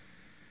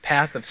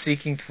path of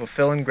seeking to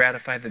fulfill and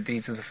gratify the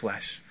deeds of the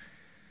flesh,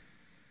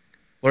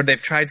 Lord,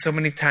 they've tried so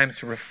many times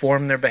to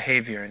reform their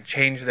behavior and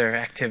change their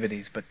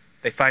activities, but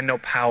they find no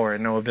power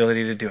and no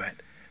ability to do it.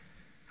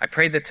 I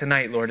pray that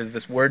tonight, Lord, as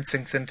this word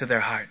sinks into their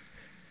heart,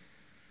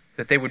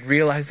 that they would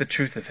realize the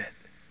truth of it,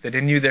 that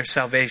in you there's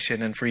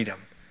salvation and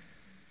freedom,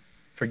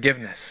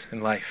 forgiveness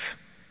and life.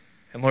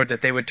 And Lord,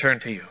 that they would turn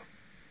to you.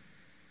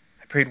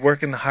 I pray you'd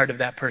work in the heart of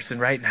that person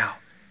right now.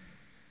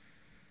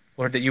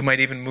 Lord, that you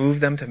might even move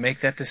them to make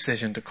that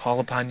decision to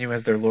call upon you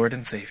as their Lord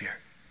and Savior.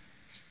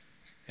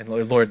 And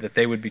Lord, that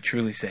they would be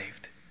truly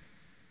saved.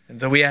 And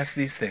so we ask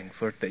these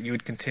things, Lord, that you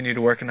would continue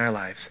to work in our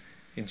lives.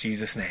 In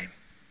Jesus' name,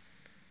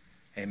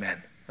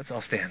 amen. Let's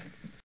all stand.